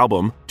roll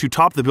album to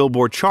top the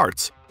Billboard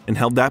charts and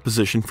held that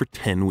position for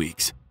 10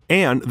 weeks.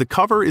 And the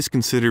cover is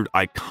considered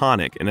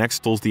iconic and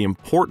extols the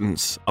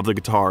importance of the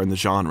guitar in the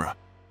genre.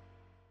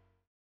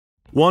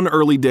 One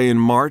early day in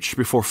March,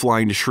 before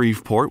flying to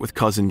Shreveport with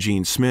cousin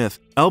Gene Smith,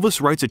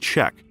 Elvis writes a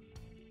check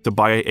to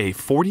buy a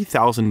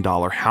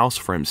 $40,000 house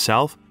for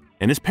himself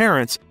and his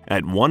parents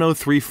at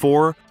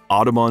 1034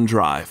 Audubon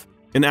Drive,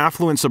 an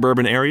affluent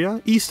suburban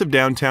area east of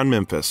downtown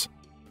Memphis.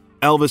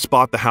 Elvis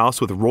bought the house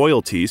with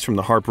royalties from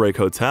the Heartbreak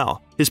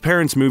Hotel. His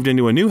parents moved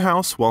into a new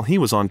house while he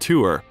was on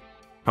tour.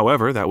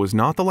 However, that was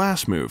not the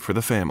last move for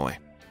the family.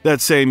 That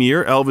same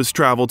year, Elvis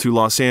traveled to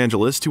Los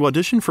Angeles to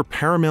audition for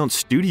Paramount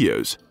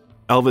Studios.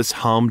 Elvis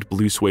hummed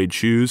Blue Suede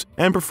Shoes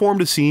and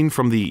performed a scene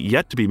from the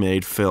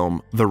yet-to-be-made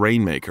film The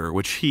Rainmaker,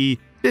 which he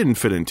didn't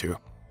fit into.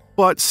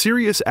 But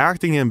serious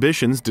acting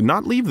ambitions did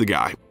not leave the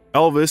guy.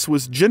 Elvis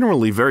was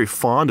generally very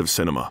fond of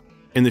cinema.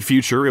 In the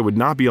future, it would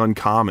not be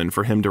uncommon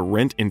for him to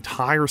rent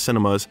entire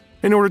cinemas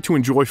in order to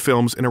enjoy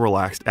films in a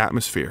relaxed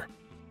atmosphere.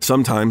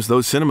 Sometimes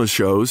those cinema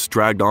shows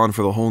dragged on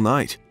for the whole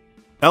night.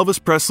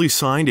 Elvis Presley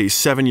signed a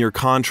 7-year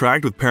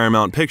contract with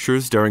Paramount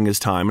Pictures during his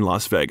time in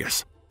Las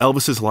Vegas.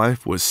 Elvis's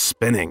life was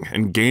spinning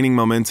and gaining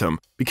momentum,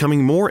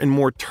 becoming more and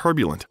more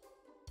turbulent.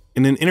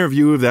 In an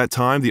interview of that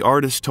time, the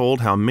artist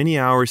told how many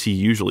hours he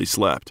usually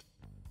slept.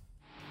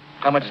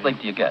 How much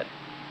sleep do you get?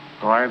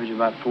 Well, I average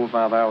about 4 or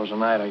 5 hours a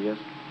night, I guess.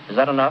 Is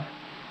that enough?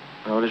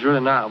 Well, it's really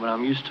not, but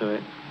I'm used to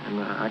it,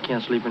 and I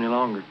can't sleep any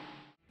longer.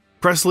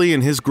 Presley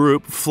and his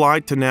group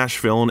flight to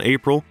Nashville in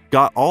April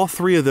got all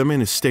 3 of them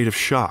in a state of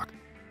shock.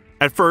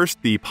 At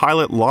first, the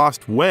pilot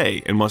lost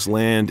way and must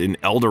land in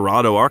El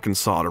Dorado,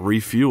 Arkansas to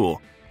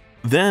refuel.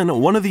 Then,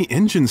 one of the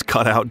engines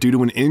cut out due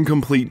to an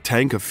incomplete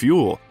tank of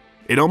fuel.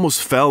 It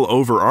almost fell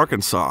over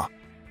Arkansas.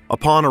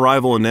 Upon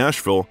arrival in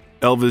Nashville,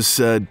 Elvis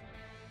said,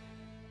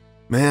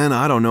 "Man,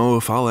 I don't know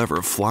if I'll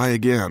ever fly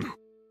again."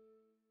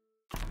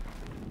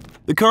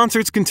 The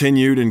concerts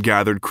continued and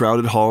gathered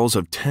crowded halls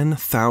of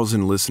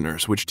 10,000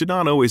 listeners, which did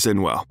not always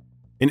end well.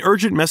 An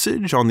urgent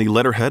message on the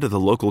letterhead of the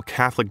local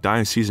Catholic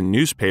diocesan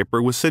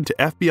newspaper was sent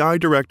to FBI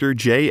Director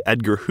J.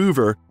 Edgar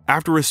Hoover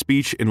after a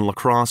speech in La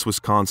Crosse,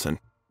 Wisconsin.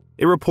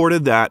 It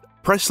reported that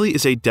Presley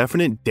is a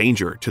definite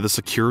danger to the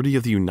security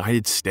of the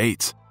United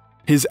States.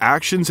 His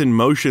actions and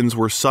motions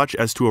were such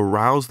as to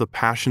arouse the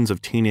passions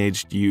of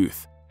teenaged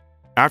youth.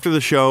 After the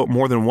show,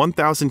 more than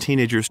 1,000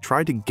 teenagers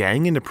tried to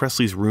gang into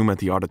Presley's room at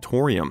the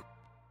auditorium.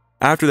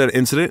 After that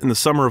incident in the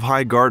Summer of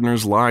High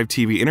Gardner's live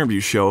TV interview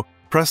show,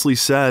 Presley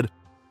said,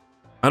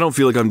 "I don't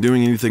feel like I'm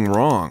doing anything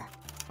wrong.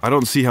 I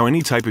don't see how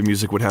any type of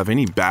music would have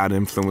any bad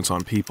influence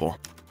on people.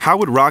 How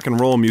would rock and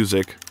roll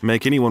music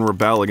make anyone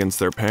rebel against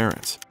their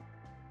parents?"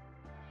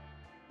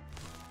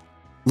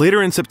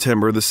 Later in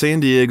September, the San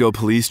Diego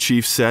police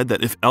chief said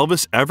that if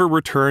Elvis ever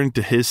returned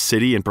to his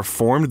city and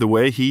performed the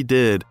way he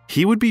did,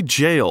 he would be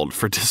jailed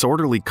for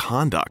disorderly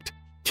conduct.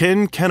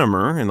 Ken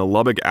Kennemer in the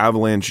Lubbock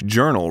Avalanche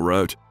Journal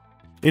wrote,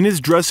 "In his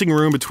dressing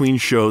room between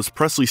shows,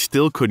 Presley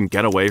still couldn't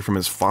get away from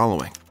his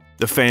following.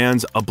 The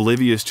fans,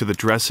 oblivious to the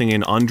dressing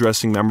and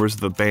undressing members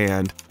of the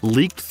band,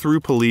 leaked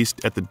through police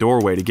at the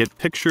doorway to get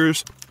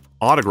pictures,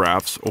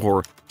 autographs,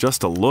 or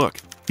just a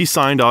look. He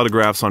signed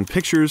autographs on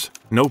pictures,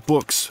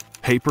 notebooks,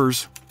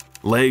 papers,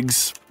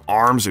 legs,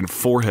 arms, and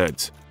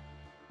foreheads."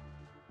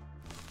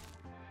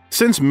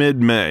 Since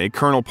mid-May,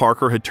 Colonel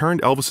Parker had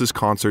turned Elvis's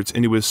concerts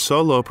into his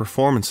solo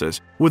performances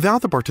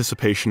without the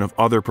participation of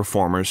other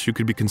performers who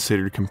could be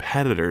considered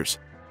competitors.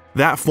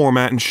 That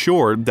format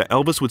ensured that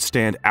Elvis would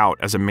stand out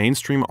as a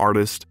mainstream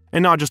artist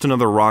and not just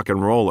another rock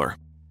and roller.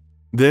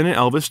 Then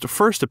Elvis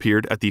first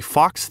appeared at the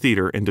Fox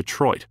Theater in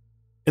Detroit.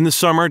 In the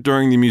summer,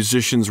 during the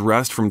musician's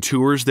rest from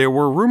tours, there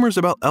were rumors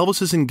about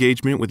Elvis's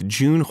engagement with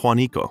June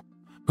Juanico,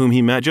 whom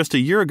he met just a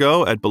year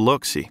ago at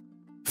Biloxi.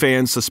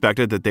 Fans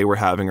suspected that they were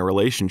having a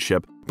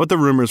relationship, but the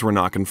rumors were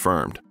not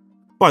confirmed.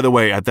 By the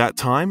way, at that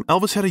time,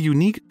 Elvis had a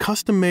unique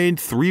custom-made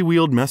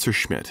three-wheeled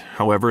Messerschmitt.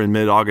 However, in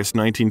mid-August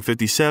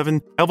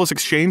 1957, Elvis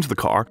exchanged the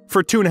car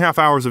for 2.5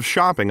 hours of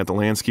shopping at the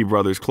Lansky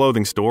Brothers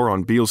clothing store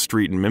on Beale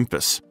Street in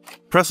Memphis.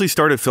 Presley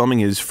started filming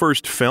his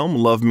first film,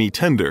 Love Me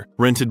Tender,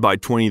 rented by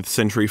 20th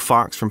Century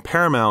Fox from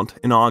Paramount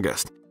in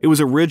August. It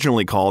was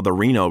originally called The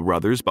Reno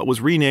Brothers, but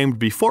was renamed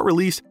before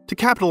release to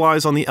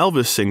capitalize on the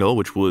Elvis single,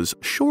 which was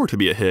sure to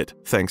be a hit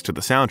thanks to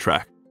the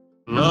soundtrack.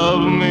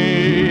 Love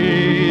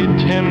me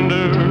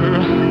tender,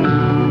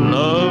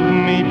 love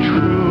me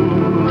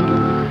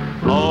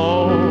true,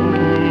 all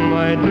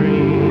my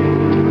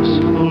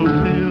dreams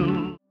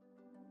fulfill.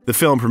 The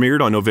film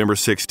premiered on November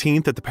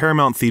 16th at the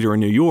Paramount Theater in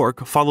New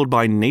York, followed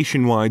by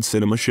nationwide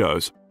cinema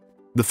shows.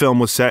 The film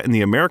was set in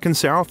the American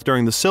South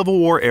during the Civil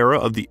War era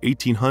of the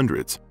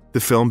 1800s.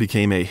 The film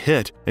became a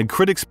hit, and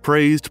critics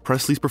praised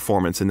Presley's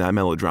performance in that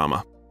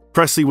melodrama.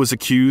 Presley was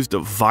accused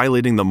of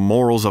violating the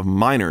morals of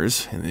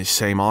minors in the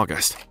same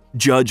August.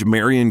 Judge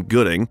Marion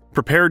Gooding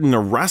prepared an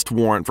arrest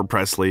warrant for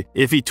Presley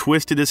if he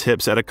twisted his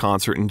hips at a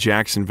concert in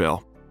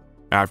Jacksonville.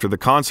 After the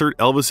concert,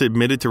 Elvis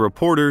admitted to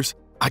reporters,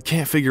 "I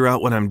can't figure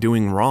out what I'm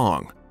doing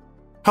wrong."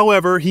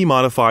 However, he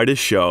modified his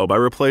show by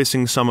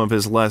replacing some of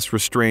his less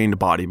restrained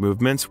body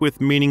movements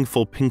with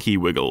meaningful pinky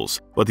wiggles,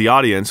 but the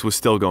audience was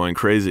still going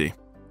crazy.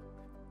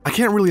 I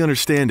can't really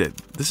understand it.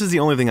 This is the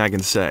only thing I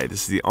can say.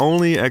 This is the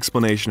only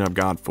explanation I've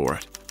got for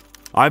it.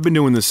 I've been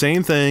doing the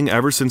same thing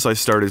ever since I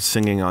started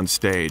singing on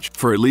stage,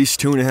 for at least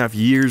 2.5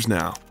 years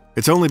now.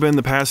 It's only been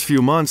the past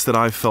few months that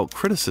I've felt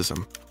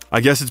criticism. I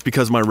guess it's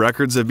because my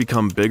records have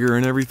become bigger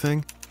and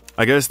everything.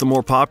 I guess the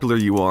more popular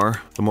you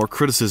are, the more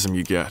criticism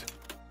you get.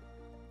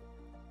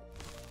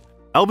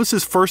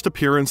 Elvis's first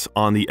appearance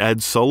on The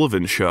Ed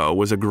Sullivan Show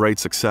was a great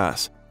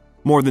success.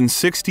 More than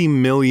 60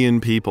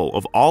 million people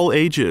of all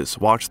ages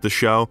watched the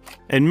show,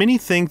 and many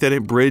think that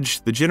it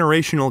bridged the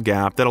generational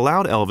gap that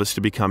allowed Elvis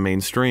to become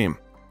mainstream.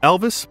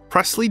 Elvis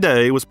Presley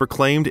Day was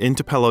proclaimed in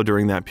Tupelo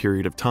during that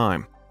period of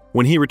time.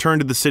 When he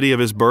returned to the city of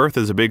his birth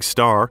as a big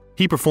star,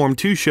 he performed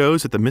 2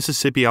 shows at the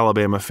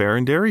Mississippi-Alabama Fair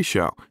and Dairy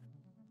Show.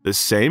 The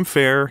same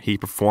fair he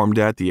performed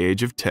at the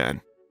age of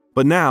 10.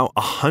 But now,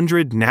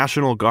 100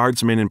 National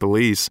Guardsmen and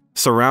police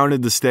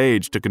surrounded the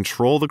stage to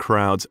control the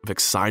crowds of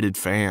excited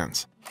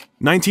fans.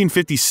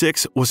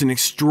 1956 was an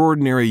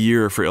extraordinary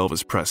year for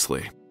Elvis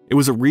Presley. It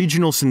was a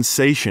regional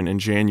sensation in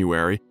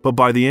January, but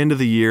by the end of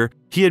the year,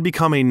 he had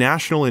become a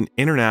national and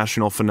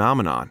international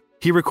phenomenon.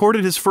 He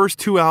recorded his first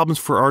 2 albums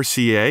for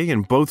RCA,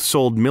 and both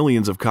sold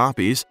millions of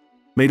copies,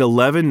 made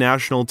 11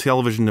 national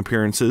television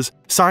appearances,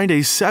 signed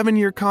a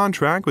 7-year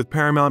contract with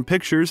Paramount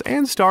Pictures,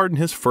 and starred in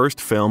his first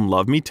film,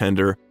 Love Me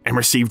Tender, and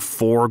received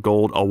 4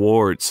 gold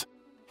awards.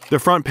 The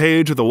front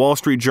page of the Wall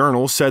Street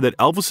Journal said that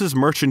Elvis's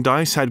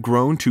merchandise had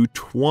grown to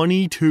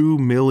 $22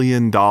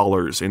 million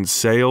in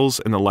sales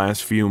in the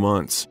last few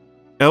months.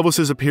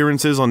 Elvis's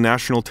appearances on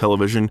national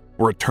television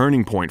were a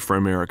turning point for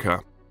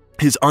America.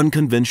 His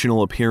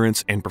unconventional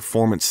appearance and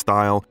performance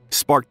style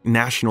sparked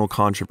national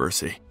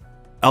controversy.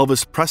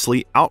 Elvis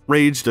Presley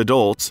outraged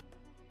adults,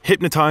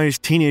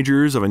 hypnotized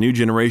teenagers of a new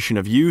generation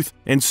of youth,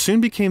 and soon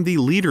became the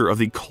leader of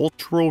the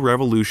cultural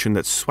revolution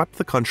that swept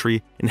the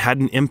country and had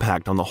an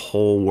impact on the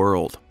whole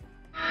world.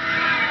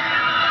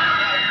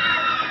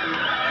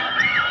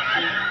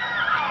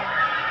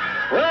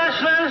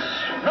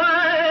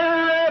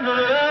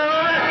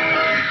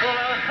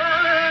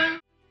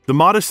 The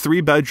modest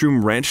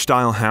 3-bedroom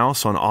ranch-style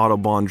house on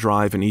Audubon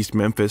Drive in East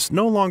Memphis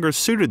no longer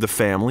suited the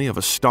family of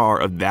a star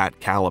of that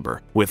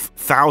caliber, with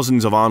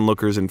thousands of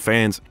onlookers and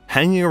fans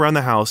hanging around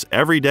the house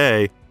every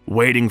day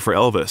waiting for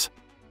Elvis.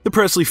 The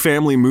Presley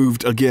family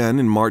moved again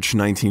in March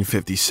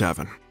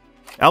 1957.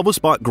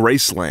 Elvis bought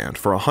Graceland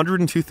for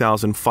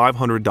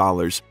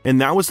 $102,500, and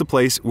that was the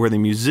place where the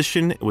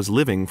musician was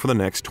living for the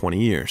next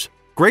 20 years.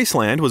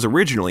 Graceland was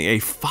originally a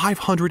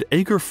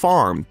 500-acre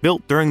farm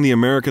built during the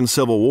American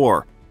Civil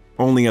War.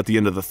 Only at the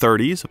end of the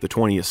 30s of the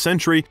 20th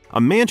century, a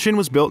mansion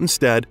was built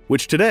instead,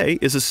 which today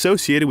is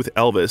associated with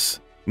Elvis,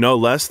 no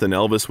less than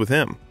Elvis with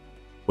him.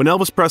 When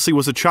Elvis Presley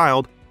was a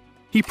child,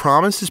 he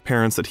promised his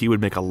parents that he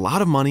would make a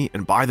lot of money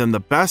and buy them the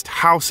best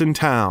house in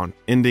town,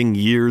 ending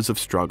years of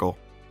struggle.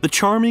 The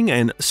charming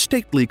and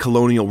stately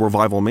Colonial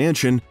Revival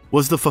mansion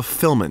was the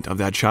fulfillment of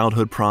that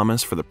childhood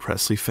promise for the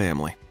Presley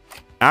family.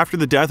 After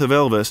the death of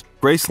Elvis,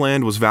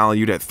 Graceland was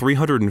valued at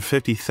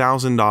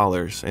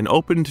 $350,000 and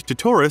opened to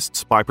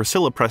tourists by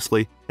Priscilla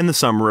Presley in the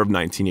summer of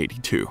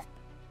 1982.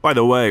 By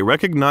the way,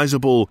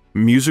 recognizable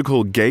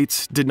musical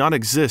gates did not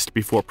exist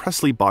before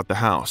Presley bought the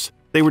house.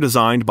 They were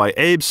designed by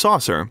Abe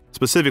Saucer,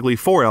 specifically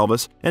for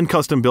Elvis, and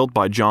custom-built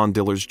by John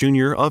Dillers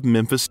Jr. of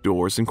Memphis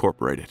Doors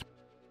Incorporated.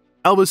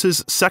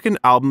 Elvis's second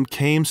album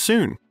came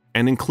soon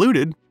and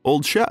included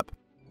Old Shep.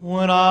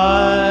 When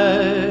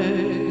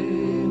I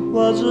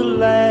was a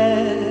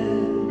lad,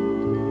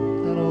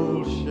 an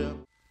old ship.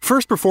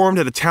 First performed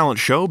at a talent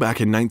show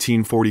back in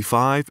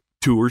 1945,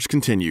 tours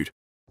continued.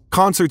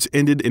 Concerts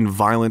ended in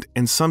violent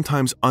and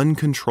sometimes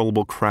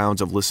uncontrollable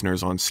crowds of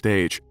listeners on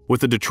stage,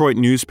 with the Detroit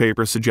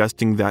newspaper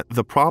suggesting that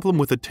the problem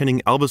with attending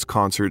Elvis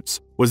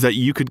concerts was that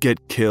you could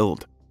get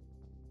killed.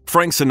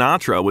 Frank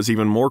Sinatra was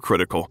even more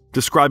critical,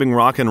 describing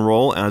rock and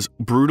roll as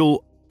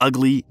brutal,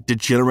 ugly,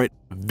 degenerate,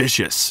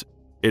 vicious.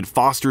 It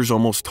fosters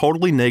almost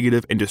totally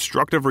negative and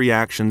destructive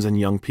reactions in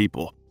young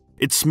people.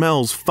 It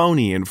smells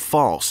phony and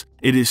false.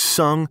 It is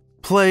sung,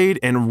 played,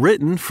 and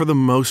written for the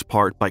most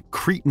part by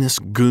cretinous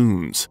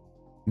goons.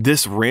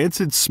 This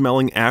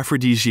rancid-smelling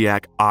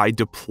aphrodisiac I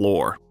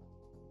deplore.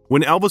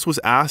 When Elvis was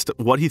asked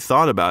what he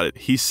thought about it,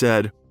 he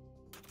said,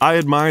 "I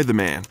admire the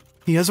man.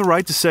 He has a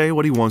right to say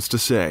what he wants to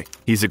say.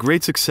 He's a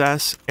great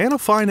success and a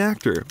fine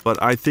actor,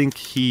 but I think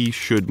he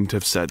shouldn't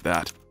have said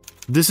that.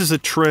 This is a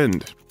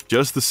trend,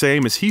 just the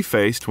same as he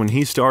faced when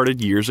he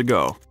started years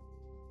ago."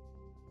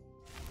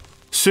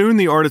 Soon,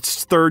 the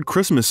artist's third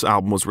Christmas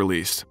album was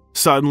released.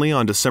 Suddenly,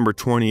 on December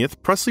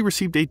 20th, Presley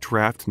received a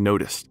draft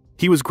notice.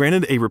 He was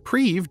granted a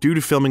reprieve due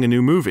to filming a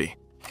new movie.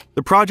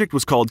 The project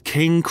was called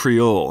King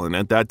Creole, and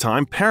at that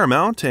time,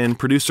 Paramount and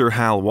producer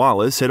Hal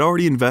Wallace had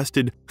already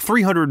invested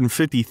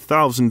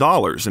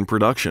 $350,000 in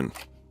production.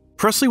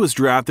 Presley was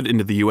drafted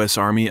into the U.S.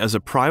 Army as a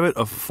private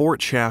of Fort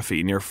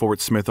Chaffee near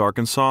Fort Smith,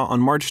 Arkansas on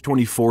March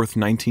 24,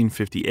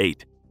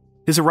 1958.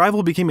 His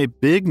arrival became a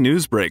big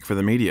news break for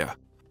the media.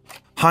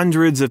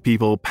 Hundreds of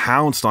people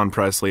pounced on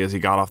Presley as he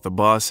got off the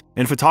bus,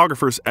 and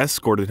photographers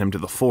escorted him to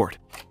the fort.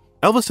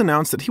 Elvis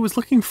announced that he was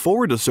looking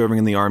forward to serving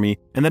in the Army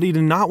and that he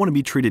did not want to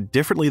be treated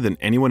differently than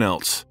anyone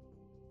else.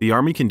 "The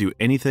Army can do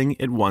anything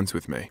it wants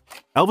with me."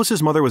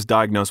 Elvis's mother was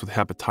diagnosed with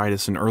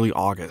hepatitis in early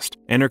August,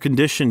 and her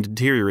condition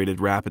deteriorated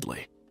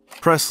rapidly.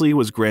 Presley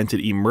was granted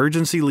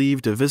emergency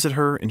leave to visit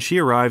her, and she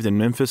arrived in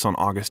Memphis on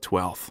August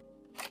 12th.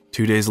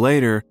 2 days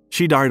later,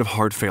 she died of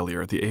heart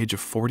failure at the age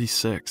of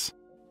 46.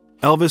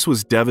 Elvis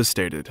was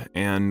devastated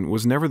and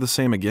was never the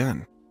same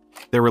again.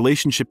 Their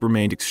relationship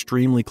remained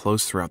extremely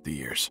close throughout the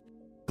years.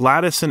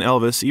 Gladys and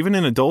Elvis, even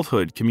in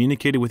adulthood,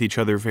 communicated with each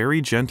other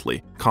very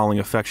gently, calling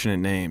affectionate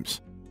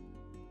names.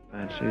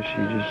 Patsy,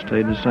 she just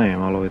stayed the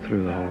same all the way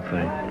through the whole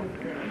thing.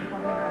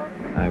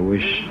 I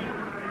wish,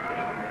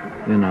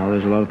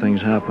 there's a lot of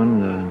things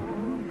happened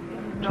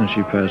since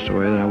she passed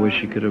away that I wish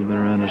she could have been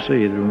around to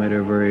see. It would have made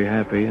her very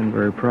happy and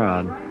very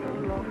proud.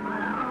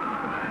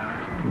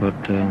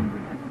 But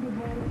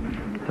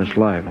that's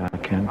life. I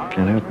can't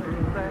help it.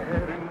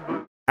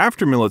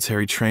 After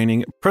military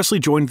training, Presley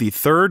joined the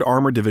 3rd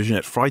Armored Division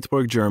at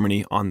Freiburg,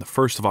 Germany on the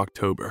 1st of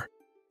October.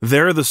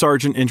 There, the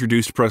sergeant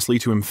introduced Presley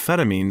to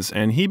amphetamines,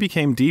 and he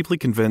became deeply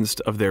convinced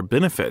of their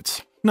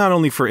benefits, not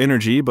only for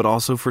energy, but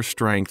also for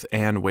strength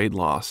and weight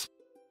loss.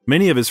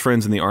 Many of his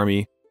friends in the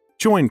Army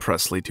joined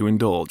Presley to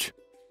indulge.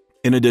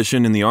 In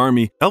addition, in the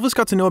Army, Elvis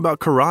got to know about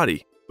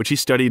karate, which he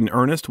studied in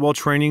earnest while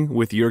training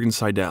with Jürgen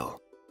Seidel.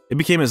 It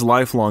became his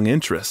lifelong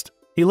interest.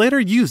 He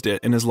later used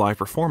it in his live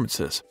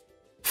performances.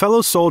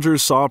 Fellow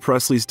soldiers saw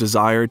Presley's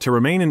desire to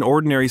remain an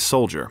ordinary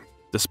soldier,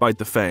 despite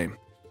the fame.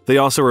 They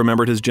also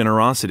remembered his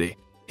generosity.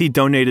 He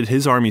donated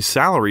his Army's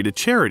salary to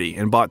charity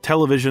and bought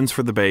televisions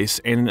for the base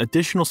and an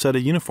additional set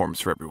of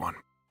uniforms for everyone.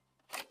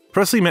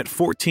 Presley met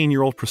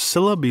 14-year-old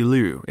Priscilla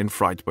Beaulieu in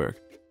Freiburg.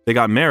 They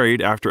got married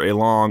after a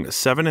long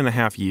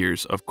 7.5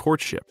 years of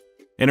courtship.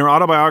 In her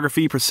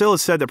autobiography, Priscilla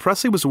said that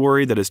Presley was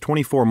worried that his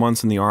 24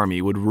 months in the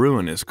Army would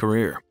ruin his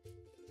career.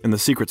 In the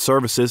Secret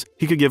Services,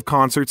 he could give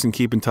concerts and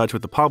keep in touch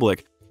with the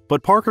public,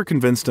 but Parker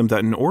convinced him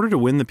that in order to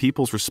win the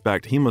people's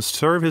respect, he must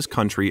serve his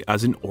country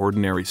as an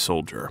ordinary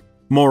soldier.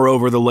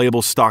 Moreover, the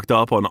label stocked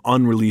up on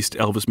unreleased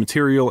Elvis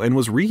material and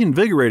was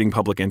reinvigorating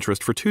public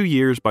interest for 2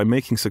 years by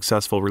making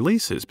successful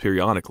releases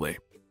periodically.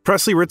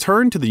 Presley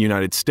returned to the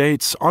United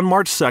States on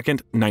March 2,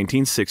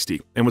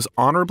 1960, and was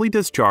honorably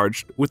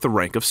discharged with the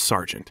rank of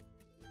sergeant.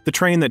 The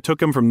train that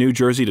took him from New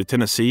Jersey to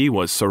Tennessee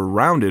was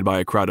surrounded by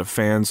a crowd of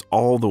fans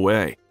all the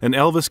way, and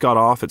Elvis got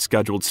off at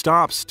scheduled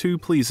stops to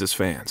please his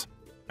fans.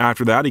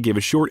 After that, he gave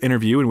a short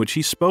interview in which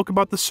he spoke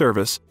about the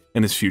service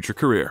and his future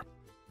career.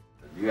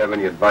 Do you have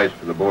any advice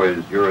for the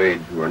boys your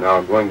age who are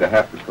now going to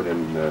have to put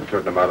in a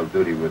certain amount of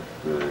duty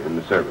in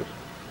the service?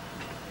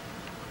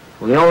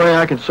 Well, the only thing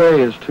I can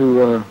say is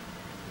to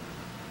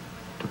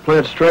play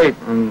it straight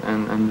and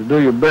to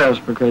do your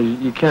best, because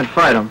you can't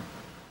fight them.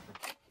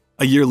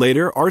 A year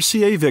later,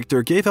 RCA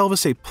Victor gave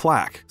Elvis a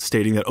plaque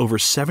stating that over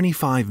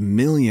 75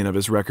 million of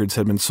his records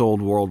had been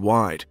sold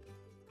worldwide.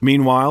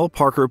 Meanwhile,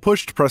 Parker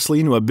pushed Presley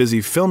into a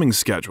busy filming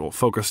schedule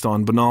focused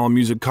on banal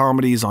music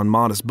comedies on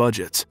modest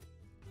budgets.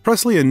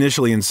 Presley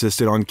initially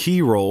insisted on key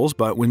roles,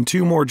 but when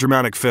 2 more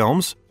dramatic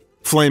films,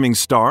 Flaming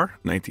Star,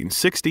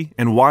 1960,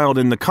 and Wild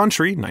in the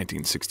Country,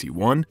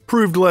 1961,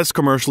 proved less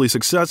commercially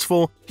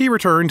successful, he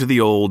returned to the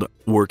old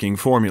working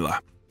formula.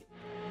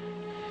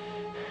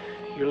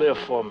 You live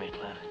for me,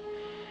 Glenn.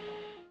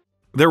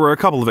 There were a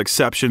couple of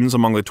exceptions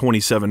among the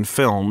 27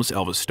 films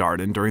Elvis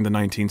starred in during the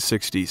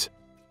 1960s.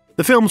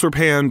 The films were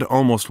panned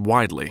almost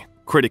widely.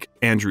 Critic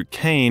Andrew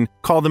Kane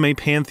called them a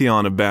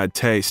pantheon of bad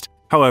taste.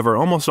 However,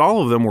 almost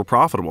all of them were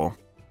profitable.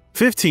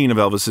 15 of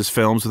Elvis's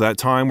films at that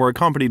time were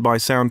accompanied by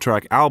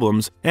soundtrack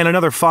albums, and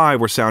another 5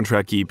 were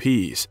soundtrack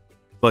EPs.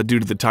 But due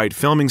to the tight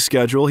filming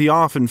schedule, he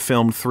often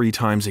filmed 3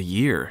 times a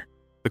year.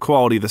 The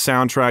quality of the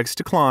soundtracks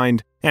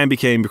declined and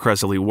became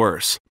progressively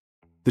worse.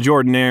 The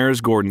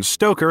Jordanaires' Gordon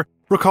Stoker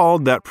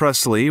recalled that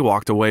Presley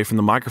walked away from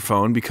the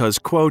microphone because,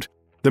 quote,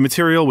 the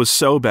material was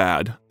so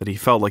bad that he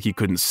felt like he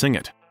couldn't sing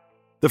it.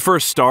 The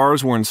first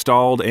stars were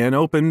installed and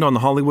opened on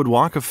the Hollywood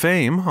Walk of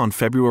Fame on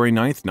February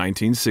 9,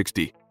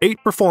 1960. 8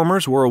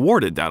 performers were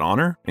awarded that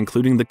honor,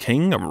 including the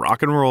king of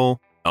rock and roll,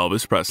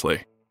 Elvis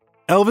Presley.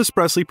 Elvis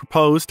Presley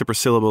proposed to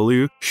Priscilla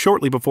Beaulieu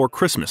shortly before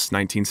Christmas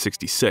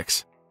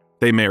 1966.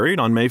 They married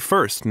on May 1,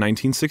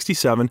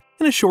 1967,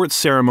 in a short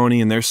ceremony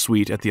in their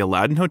suite at the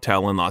Aladdin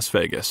Hotel in Las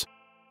Vegas.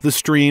 The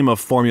stream of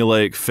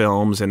formulaic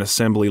films and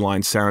assembly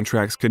line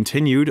soundtracks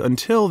continued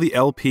until the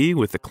LP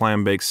with the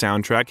clam-baked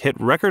soundtrack hit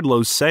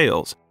record-low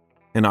sales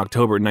in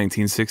October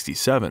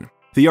 1967.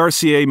 The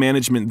RCA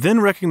management then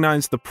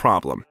recognized the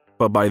problem,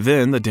 but by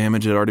then the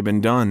damage had already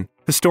been done.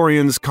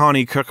 Historians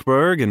Connie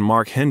Kirkberg and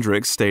Mark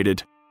Hendricks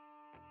stated,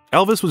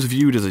 Elvis was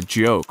viewed as a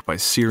joke by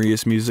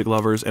serious music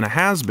lovers and a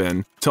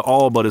has-been to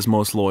all but his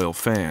most loyal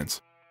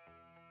fans.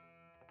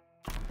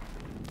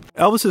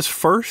 Elvis's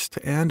first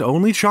and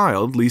only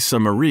child, Lisa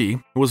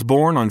Marie, was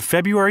born on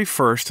February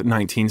 1,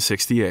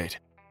 1968.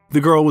 The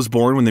girl was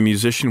born when the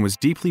musician was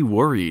deeply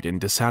worried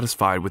and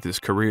dissatisfied with his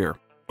career.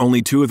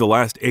 Only 2 of the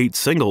last 8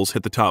 singles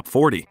hit the top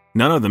 40.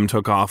 None of them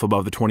took off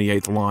above the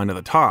 28th line of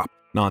the top,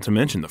 not to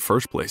mention the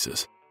first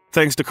places.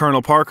 Thanks to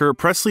Colonel Parker,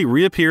 Presley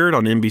reappeared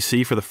on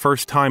NBC for the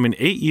first time in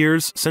 8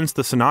 years since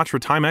the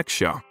Sinatra Timex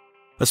show.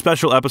 A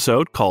special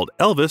episode called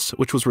Elvis,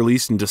 which was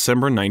released in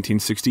December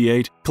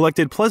 1968,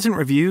 collected pleasant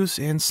reviews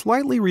and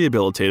slightly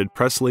rehabilitated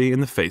Presley in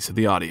the face of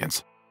the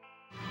audience.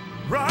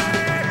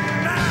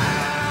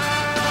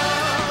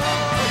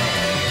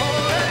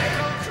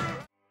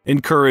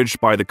 Encouraged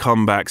by the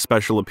comeback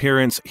special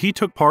appearance, he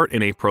took part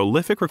in a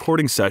prolific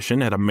recording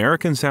session at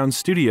American Sound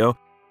Studio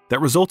that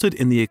resulted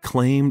in the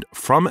acclaimed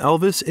From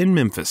Elvis in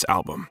Memphis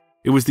album.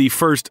 It was the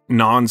first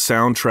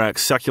non-soundtrack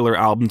secular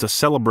album to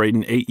celebrate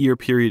an 8-year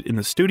period in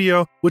the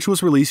studio, which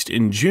was released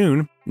in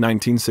June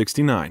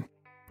 1969.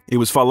 It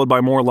was followed by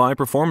more live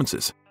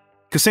performances.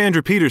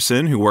 Cassandra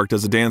Peterson, who worked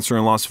as a dancer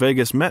in Las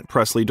Vegas, met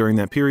Presley during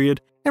that period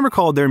and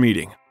recalled their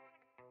meeting.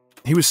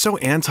 He was so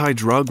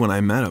anti-drug when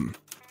I met him.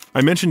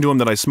 I mentioned to him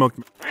that I smoked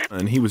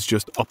and he was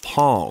just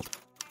appalled.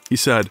 He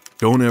said,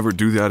 "Don't ever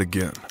do that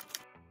again."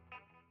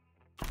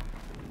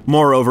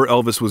 Moreover,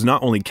 Elvis was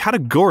not only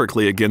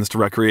categorically against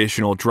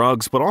recreational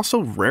drugs, but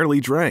also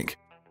rarely drank.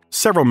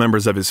 Several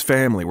members of his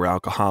family were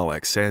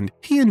alcoholics, and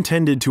he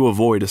intended to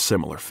avoid a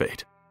similar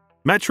fate.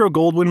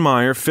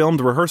 Metro-Goldwyn-Mayer filmed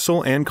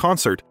rehearsal and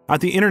concert at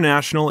the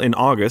International in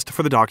August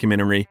for the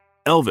documentary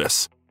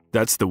Elvis,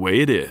 That's the Way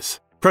It Is.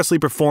 Presley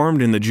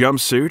performed in the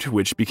jumpsuit,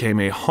 which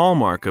became a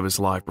hallmark of his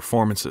live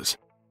performances.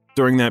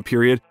 During that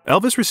period,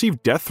 Elvis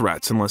received death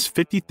threats unless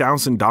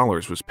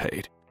 $50,000 was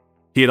paid.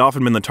 He had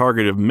often been the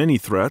target of many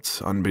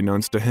threats,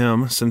 unbeknownst to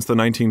him, since the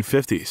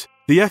 1950s.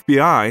 The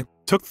FBI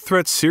took the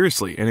threats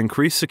seriously and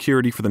increased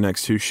security for the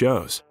next 2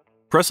 shows.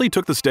 Presley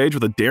took the stage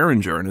with a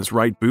Derringer in his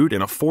right boot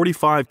and a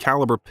 .45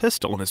 caliber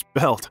pistol in his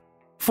belt.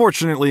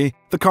 Fortunately,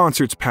 the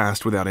concerts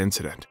passed without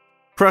incident.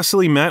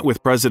 Presley met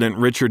with President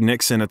Richard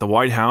Nixon at the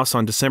White House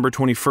on December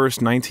 21,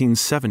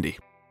 1970.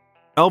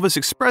 Elvis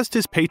expressed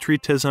his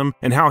patriotism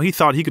and how he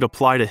thought he could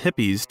apply to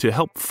hippies to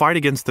help fight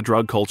against the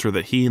drug culture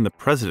that he and the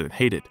president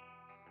hated.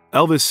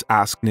 Elvis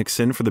asked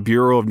Nixon for the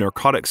Bureau of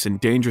Narcotics and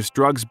Dangerous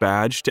Drugs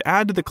badge to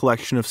add to the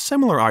collection of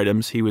similar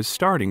items he was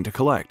starting to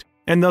collect,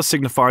 and thus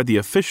signified the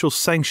official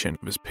sanction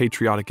of his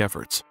patriotic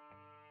efforts.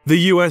 The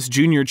U.S.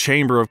 Junior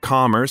Chamber of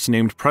Commerce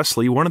named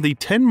Presley one of the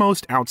 10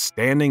 most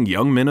outstanding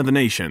young men of the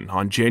nation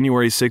on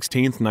January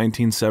 16,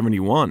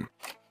 1971.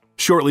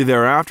 Shortly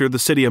thereafter, the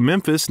city of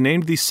Memphis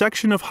named the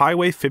section of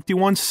Highway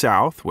 51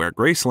 South, where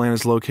Graceland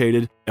is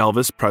located,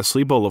 Elvis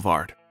Presley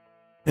Boulevard.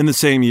 In the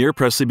same year,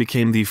 Presley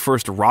became the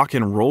first rock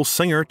and roll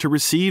singer to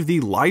receive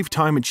the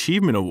Lifetime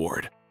Achievement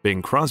Award,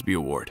 Bing Crosby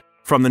Award,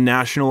 from the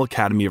National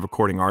Academy of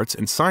Recording Arts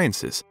and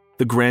Sciences,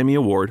 the Grammy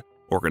Award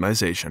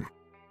organization.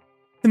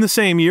 In the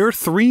same year,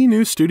 3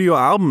 new studio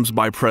albums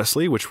by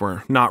Presley, which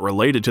were not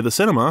related to the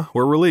cinema,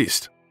 were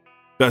released.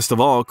 Best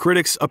of all,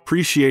 critics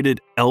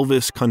appreciated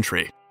Elvis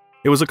Country.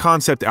 It was a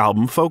concept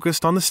album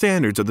focused on the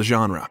standards of the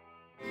genre.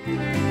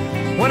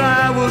 When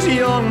I was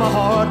young, my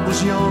heart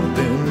was young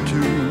then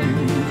too.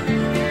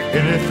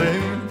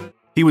 Anything.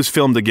 He was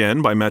filmed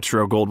again by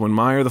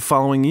Metro-Goldwyn-Mayer the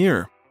following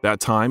year, that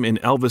time in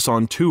Elvis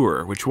on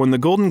Tour, which won the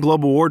Golden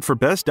Globe Award for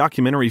Best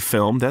Documentary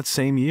Film that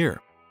same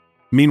year.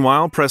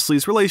 Meanwhile,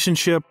 Presley's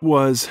relationship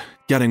was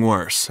getting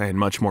worse and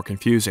much more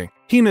confusing.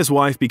 He and his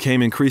wife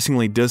became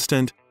increasingly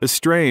distant,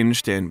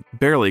 estranged, and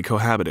barely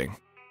cohabiting.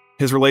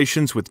 His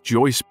relations with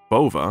Joyce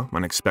Bova,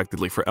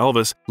 unexpectedly for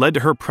Elvis, led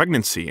to her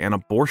pregnancy and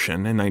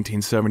abortion in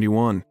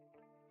 1971.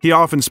 He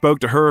often spoke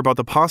to her about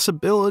the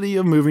possibility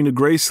of moving to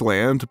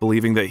Graceland,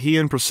 believing that he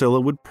and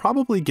Priscilla would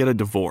probably get a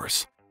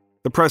divorce.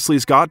 The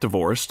Presleys got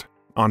divorced,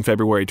 on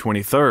February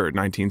 23,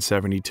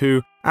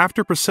 1972,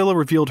 after Priscilla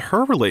revealed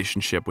her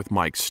relationship with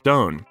Mike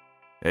Stone,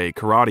 a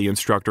karate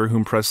instructor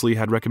whom Presley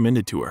had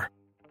recommended to her.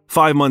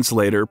 5 months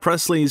later,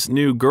 Presley's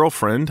new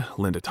girlfriend,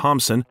 Linda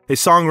Thompson, a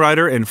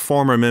songwriter and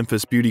former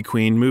Memphis beauty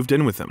queen, moved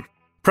in with him.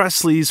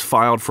 Presley's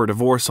filed for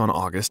divorce on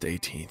August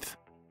 18th.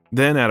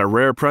 Then, at a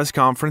rare press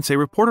conference, a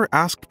reporter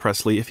asked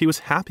Presley if he was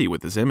happy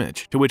with his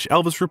image, to which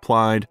Elvis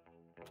replied,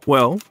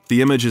 "Well,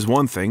 the image is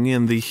one thing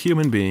and the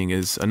human being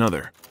is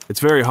another. It's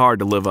very hard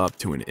to live up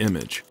to an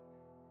image."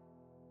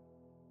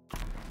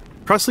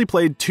 Presley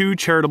played 2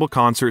 charitable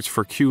concerts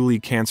for Cooley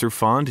Cancer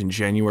Fund in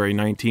January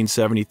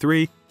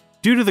 1973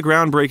 due to the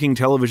groundbreaking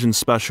television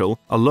special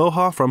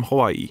Aloha from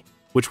Hawaii,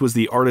 which was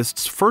the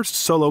artist's first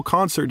solo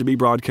concert to be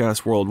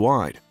broadcast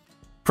worldwide.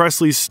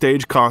 Presley's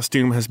stage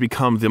costume has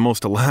become the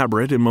most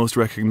elaborate and most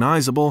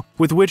recognizable,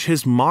 with which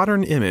his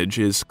modern image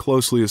is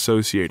closely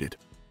associated.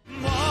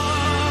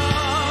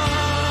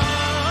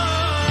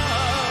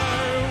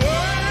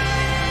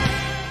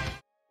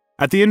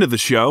 At the end of the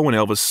show, when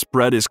Elvis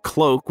spread his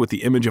cloak with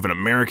the image of an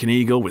American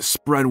eagle with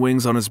spread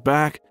wings on his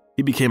back,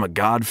 he became a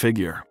god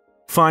figure.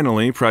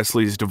 Finally,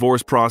 Presley's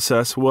divorce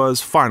process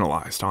was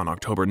finalized on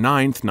October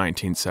 9,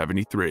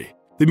 1973.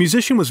 The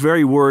musician was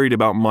very worried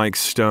about Mike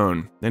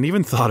Stone and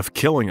even thought of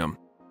killing him.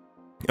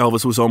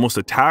 Elvis was almost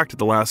attacked at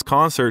the last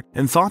concert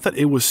and thought that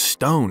it was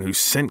Stone who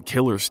sent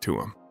killers to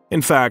him.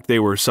 In fact, they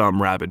were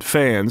some rabid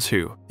fans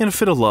who, in a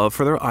fit of love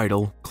for their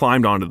idol,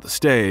 climbed onto the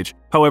stage.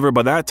 However,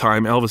 by that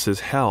time,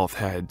 Elvis's health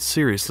had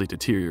seriously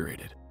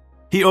deteriorated.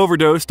 He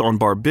overdosed on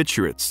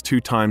barbiturates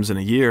 2 times in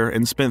a year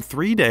and spent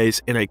 3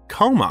 days in a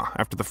coma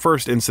after the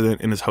first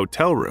incident in his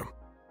hotel room.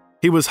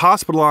 He was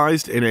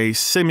hospitalized in a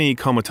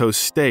semi-comatose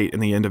state in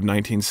the end of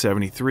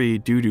 1973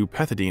 due to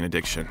pethidine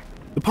addiction.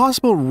 The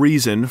possible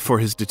reason for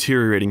his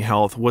deteriorating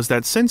health was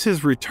that since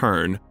his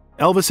return,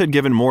 Elvis had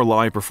given more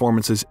live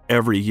performances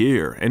every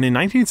year, and in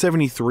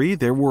 1973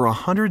 there were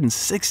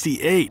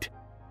 168.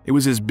 It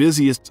was his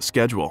busiest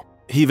schedule.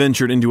 He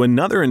ventured into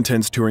another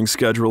intense touring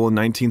schedule in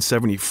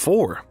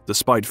 1974,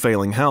 despite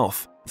failing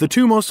health. The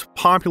 2 most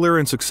popular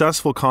and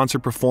successful concert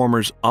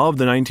performers of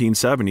the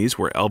 1970s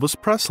were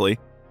Elvis Presley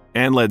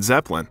and Led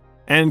Zeppelin,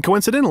 and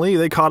coincidentally,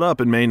 they caught up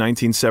in May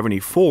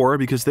 1974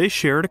 because they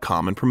shared a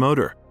common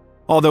promoter.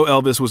 Although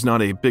Elvis was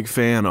not a big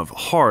fan of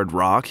hard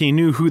rock, he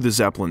knew who the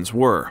Zeppelins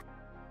were.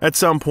 At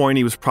some point,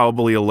 he was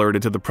probably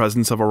alerted to the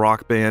presence of a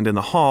rock band in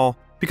the hall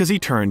because he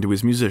turned to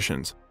his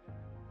musicians.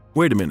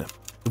 "Wait a minute.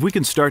 If we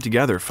can start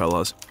together,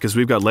 fellas, because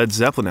we've got Led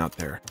Zeppelin out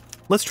there,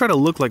 let's try to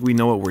look like we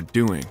know what we're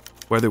doing,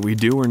 whether we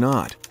do or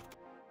not."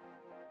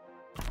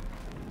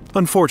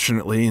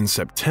 Unfortunately, in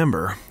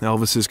September,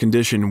 Elvis's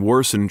condition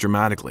worsened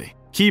dramatically.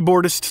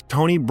 Keyboardist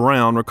Tony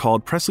Brown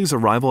recalled Presley's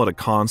arrival at a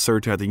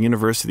concert at the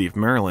University of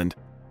Maryland.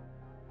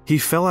 He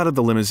fell out of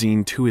the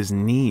limousine to his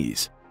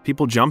knees.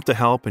 People jumped to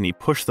help and he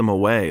pushed them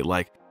away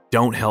like,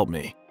 "Don't help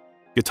me,"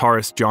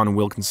 guitarist John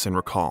Wilkinson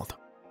recalled.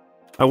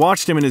 "I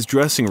watched him in his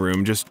dressing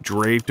room just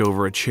draped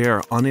over a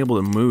chair, unable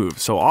to move,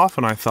 so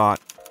often I thought,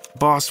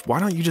 'Boss, why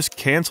don't you just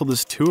cancel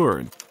this tour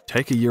and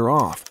take a year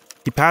off?'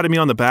 He patted me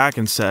on the back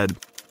and said,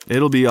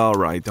 'It'll be all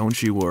right,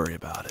 don't you worry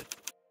about it.'"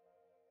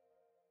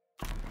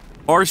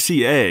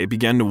 RCA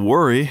began to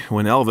worry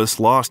when Elvis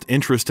lost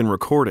interest in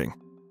recording.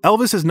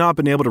 Elvis has not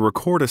been able to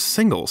record a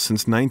single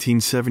since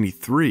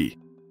 1973.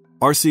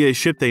 RCA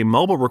shipped a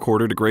mobile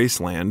recorder to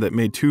Graceland that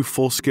made 2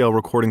 full-scale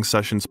recording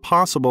sessions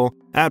possible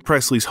at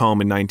Presley's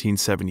home in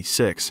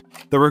 1976.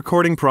 The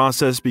recording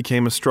process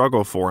became a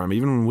struggle for him,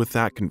 even with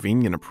that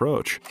convenient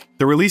approach.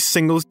 The released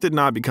singles did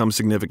not become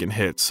significant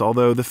hits,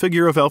 although the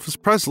figure of Elvis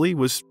Presley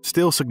was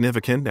still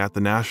significant at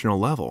the national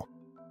level.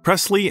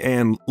 Presley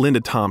and Linda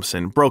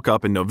Thompson broke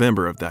up in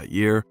November of that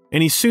year,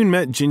 and he soon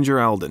met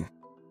Ginger Alden.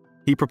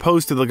 He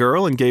proposed to the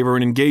girl and gave her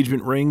an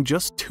engagement ring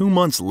just 2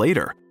 months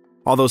later,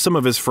 although some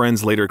of his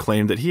friends later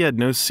claimed that he had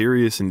no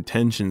serious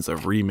intentions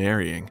of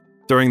remarrying.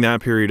 During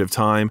that period of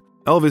time,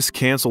 Elvis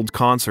canceled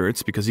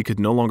concerts because he could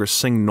no longer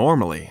sing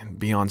normally and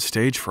be on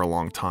stage for a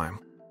long time.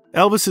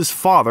 Elvis's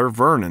father,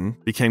 Vernon,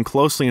 became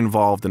closely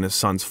involved in his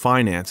son's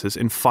finances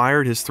and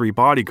fired his 3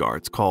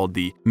 bodyguards called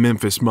the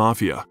Memphis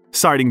Mafia,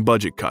 citing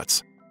budget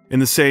cuts. In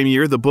the same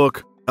year, the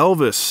book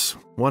Elvis,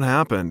 What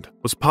Happened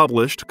was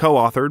published,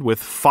 co-authored with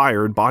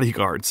fired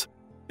bodyguards.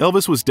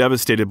 Elvis was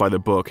devastated by the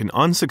book and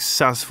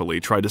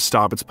unsuccessfully tried to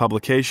stop its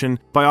publication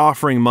by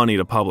offering money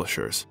to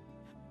publishers.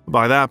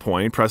 By that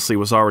point, Presley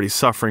was already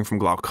suffering from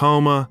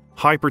glaucoma,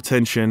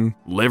 hypertension,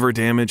 liver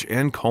damage,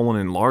 and colon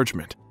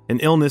enlargement, an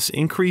illness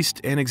increased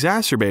and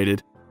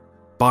exacerbated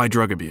by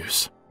drug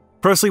abuse.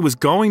 Presley was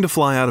going to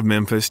fly out of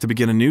Memphis to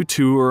begin a new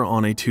tour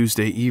on a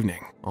Tuesday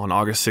evening, on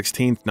August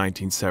 16,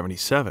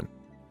 1977.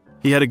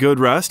 He had a good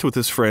rest with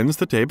his friends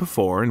the day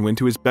before and went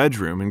to his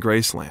bedroom in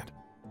Graceland.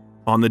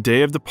 On the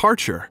day of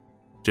departure,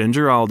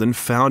 Ginger Alden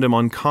found him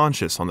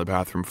unconscious on the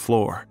bathroom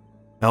floor.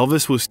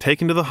 Elvis was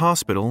taken to the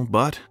hospital,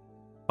 but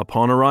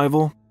upon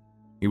arrival,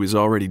 he was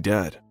already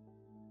dead.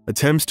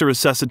 Attempts to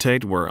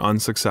resuscitate were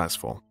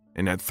unsuccessful,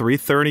 and at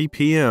 3:30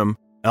 p.m.,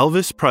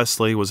 Elvis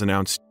Presley was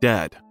announced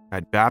dead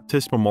at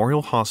Baptist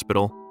Memorial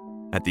Hospital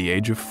at the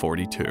age of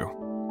 42.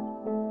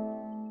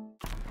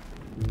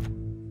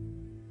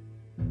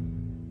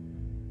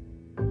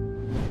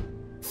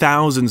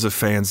 Thousands of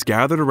fans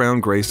gathered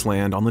around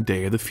Graceland on the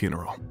day of the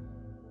funeral.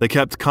 They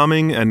kept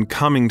coming and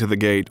coming to the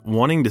gate,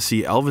 wanting to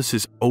see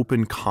Elvis's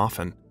open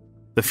coffin.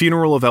 The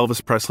funeral of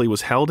Elvis Presley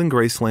was held in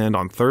Graceland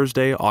on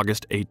Thursday,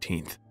 August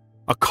 18th.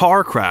 A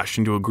car crashed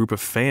into a group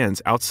of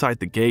fans outside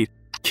the gate,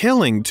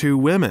 killing 2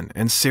 women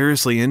and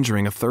seriously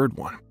injuring a third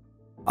one.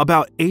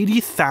 About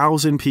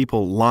 80,000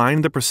 people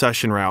lined the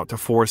procession route to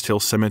Forest Hill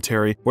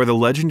Cemetery, where the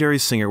legendary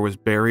singer was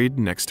buried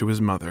next to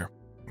his mother.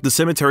 The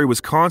cemetery was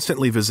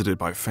constantly visited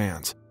by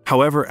fans.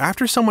 However,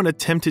 after someone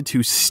attempted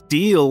to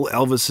steal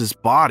Elvis's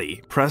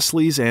body,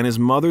 Presley's and his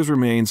mother's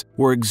remains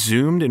were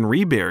exhumed and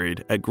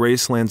reburied at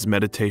Graceland's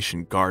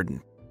Meditation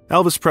Garden.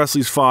 Elvis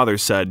Presley's father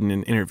said in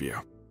an interview,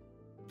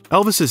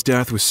 "Elvis's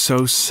death was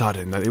so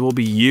sudden that it will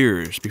be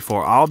years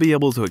before I'll be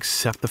able to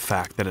accept the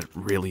fact that it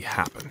really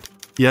happened.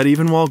 Yet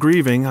even while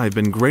grieving, I've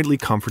been greatly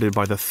comforted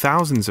by the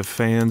thousands of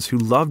fans who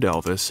loved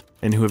Elvis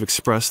and who have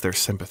expressed their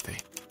sympathy.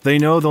 They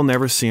know they'll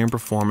never see him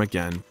perform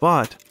again,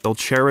 but they'll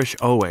cherish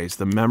always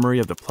the memory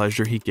of the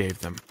pleasure he gave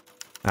them,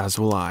 as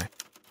will I."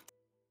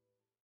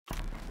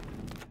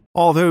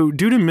 Although,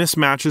 due to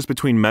mismatches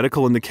between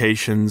medical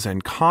indications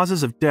and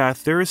causes of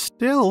death, there is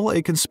still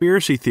a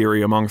conspiracy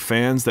theory among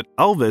fans that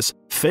Elvis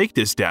faked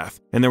his death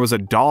and there was a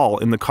doll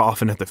in the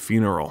coffin at the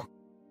funeral.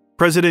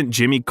 President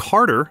Jimmy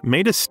Carter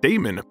made a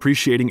statement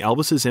appreciating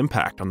Elvis's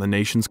impact on the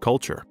nation's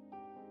culture.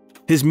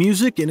 His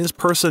music and his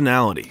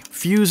personality,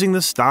 fusing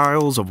the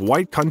styles of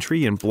white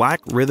country and black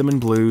rhythm and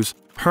blues,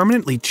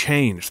 permanently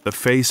changed the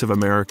face of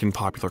American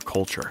popular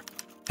culture.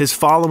 His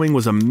following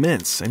was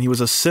immense, and he was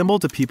a symbol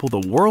to people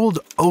the world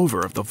over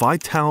of the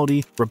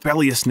vitality,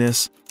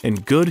 rebelliousness,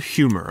 and good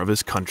humor of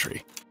his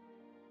country.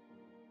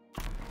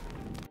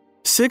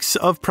 6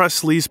 of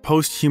Presley's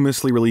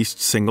posthumously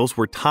released singles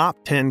were top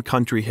 10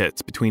 country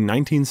hits between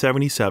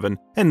 1977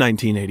 and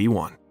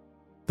 1981.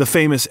 The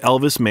famous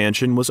Elvis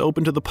Mansion was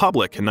opened to the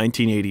public in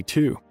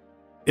 1982.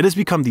 It has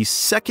become the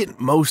second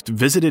most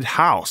visited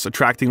house,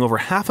 attracting over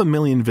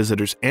 500,000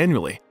 visitors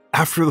annually,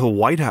 after the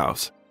White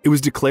House. It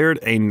was declared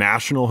a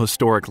National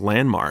Historic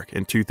Landmark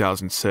in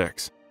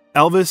 2006.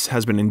 Elvis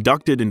has been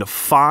inducted into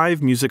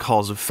 5 music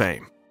halls of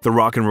fame: the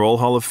Rock and Roll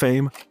Hall of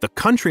Fame, the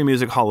Country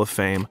Music Hall of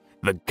Fame,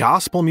 the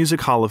Gospel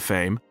Music Hall of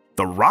Fame,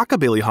 the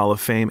Rockabilly Hall of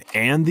Fame,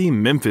 and the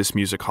Memphis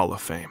Music Hall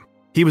of Fame.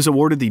 He was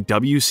awarded the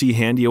W.C.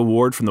 Handy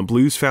Award from the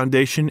Blues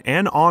Foundation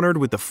and honored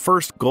with the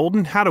first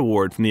Golden Hat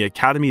Award from the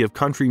Academy of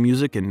Country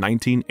Music in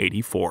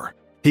 1984.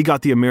 He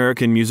got the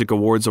American Music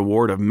Awards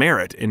Award of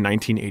Merit in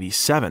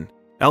 1987.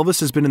 Elvis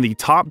has been in the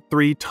top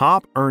 3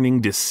 top-earning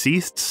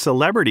deceased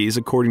celebrities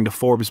according to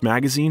Forbes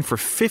magazine for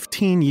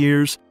 15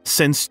 years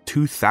since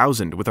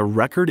 2000, with a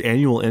record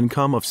annual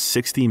income of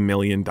 $60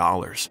 million.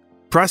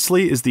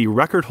 Presley is the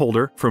record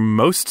holder for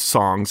most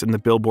songs in the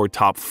Billboard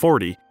Top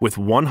 40 with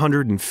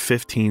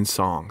 115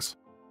 songs.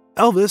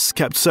 Elvis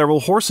kept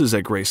several horses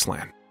at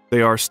Graceland.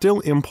 They are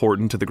still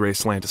important to the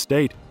Graceland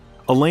estate.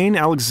 Elaine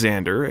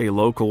Alexander, a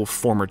local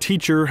former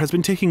teacher, has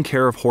been taking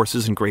care of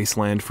horses in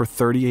Graceland for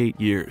 38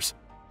 years.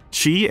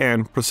 She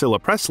and Priscilla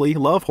Presley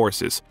love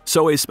horses,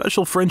 so a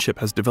special friendship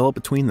has developed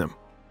between them.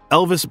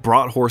 Elvis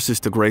brought horses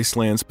to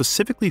Graceland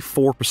specifically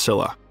for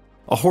Priscilla.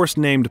 A horse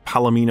named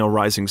Palomino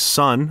Rising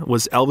Sun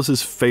was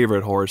Elvis's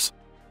favorite horse,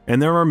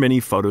 and there are many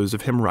photos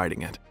of him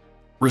riding it.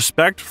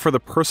 Respect for the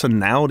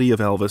personality of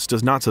Elvis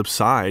does not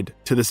subside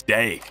to this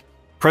day.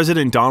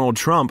 President Donald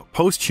Trump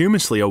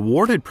posthumously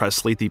awarded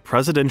Presley the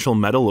Presidential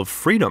Medal of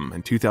Freedom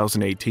in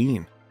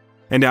 2018.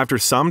 And after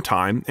some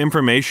time,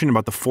 information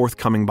about the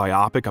forthcoming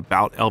biopic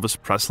about Elvis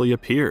Presley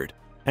appeared.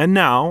 And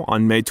now,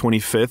 on May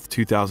 25,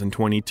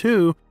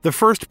 2022, the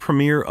first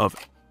premiere of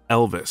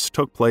Elvis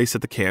took place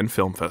at the Cannes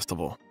Film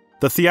Festival.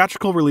 The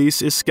theatrical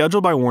release is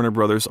scheduled by Warner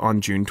Bros. On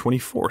June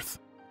 24th.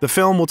 The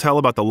film will tell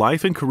about the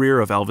life and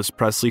career of Elvis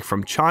Presley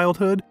from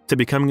childhood to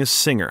becoming a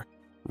singer,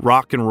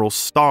 rock and roll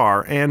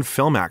star, and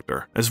film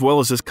actor, as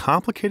well as his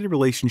complicated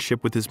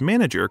relationship with his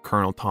manager,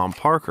 Colonel Tom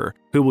Parker,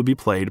 who will be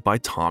played by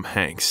Tom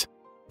Hanks.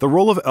 The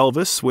role of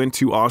Elvis went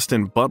to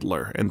Austin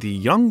Butler, and the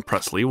young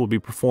Presley will be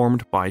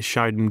performed by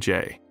Shiden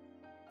J.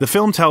 The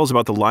film tells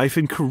about the life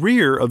and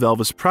career of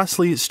Elvis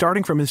Presley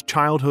starting from his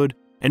childhood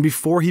and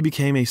before he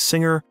became a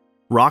singer,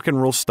 rock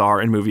and roll star,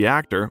 and movie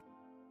actor,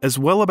 as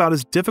well about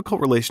his difficult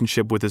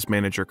relationship with his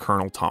manager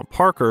Colonel Tom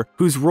Parker,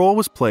 whose role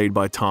was played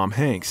by Tom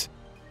Hanks.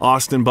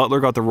 Austin Butler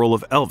got the role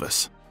of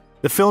Elvis.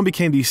 The film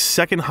became the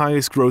second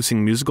highest grossing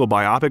musical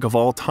biopic of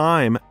all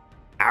time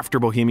after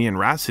Bohemian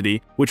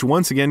Rhapsody, which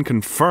once again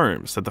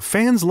confirms that the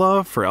fans'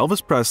 love for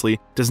Elvis Presley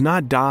does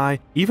not die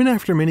even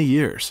after many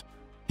years.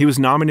 He was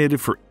nominated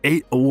for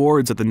 8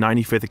 awards at the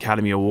 95th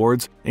Academy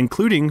Awards,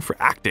 including for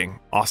acting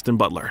Austin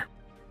Butler.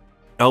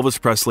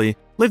 Elvis Presley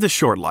lived a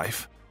short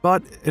life,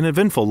 but an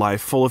eventful life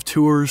full of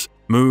tours,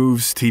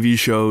 moves, TV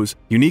shows,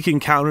 unique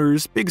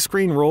encounters, big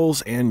screen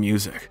roles, and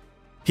music.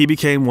 He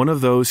became one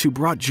of those who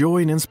brought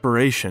joy and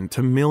inspiration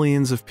to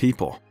millions of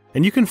people.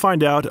 and you can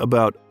find out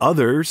about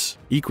others,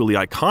 equally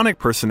iconic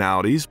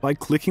personalities by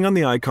clicking on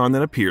the icon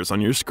that appears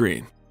on your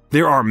screen.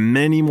 There are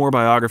many more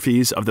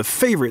biographies of the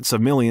favorites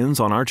of millions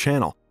on our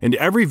channel, and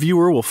every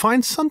viewer will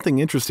find something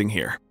interesting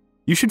here.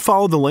 You should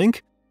follow the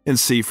link and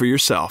see for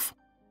yourself.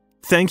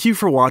 Thank you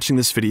for watching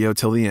this video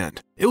till the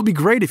end. It would be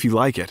great if you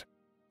like it.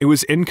 It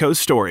was ENKO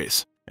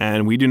Stories,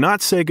 and we do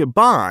not say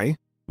goodbye,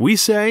 we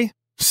say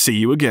see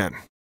you again.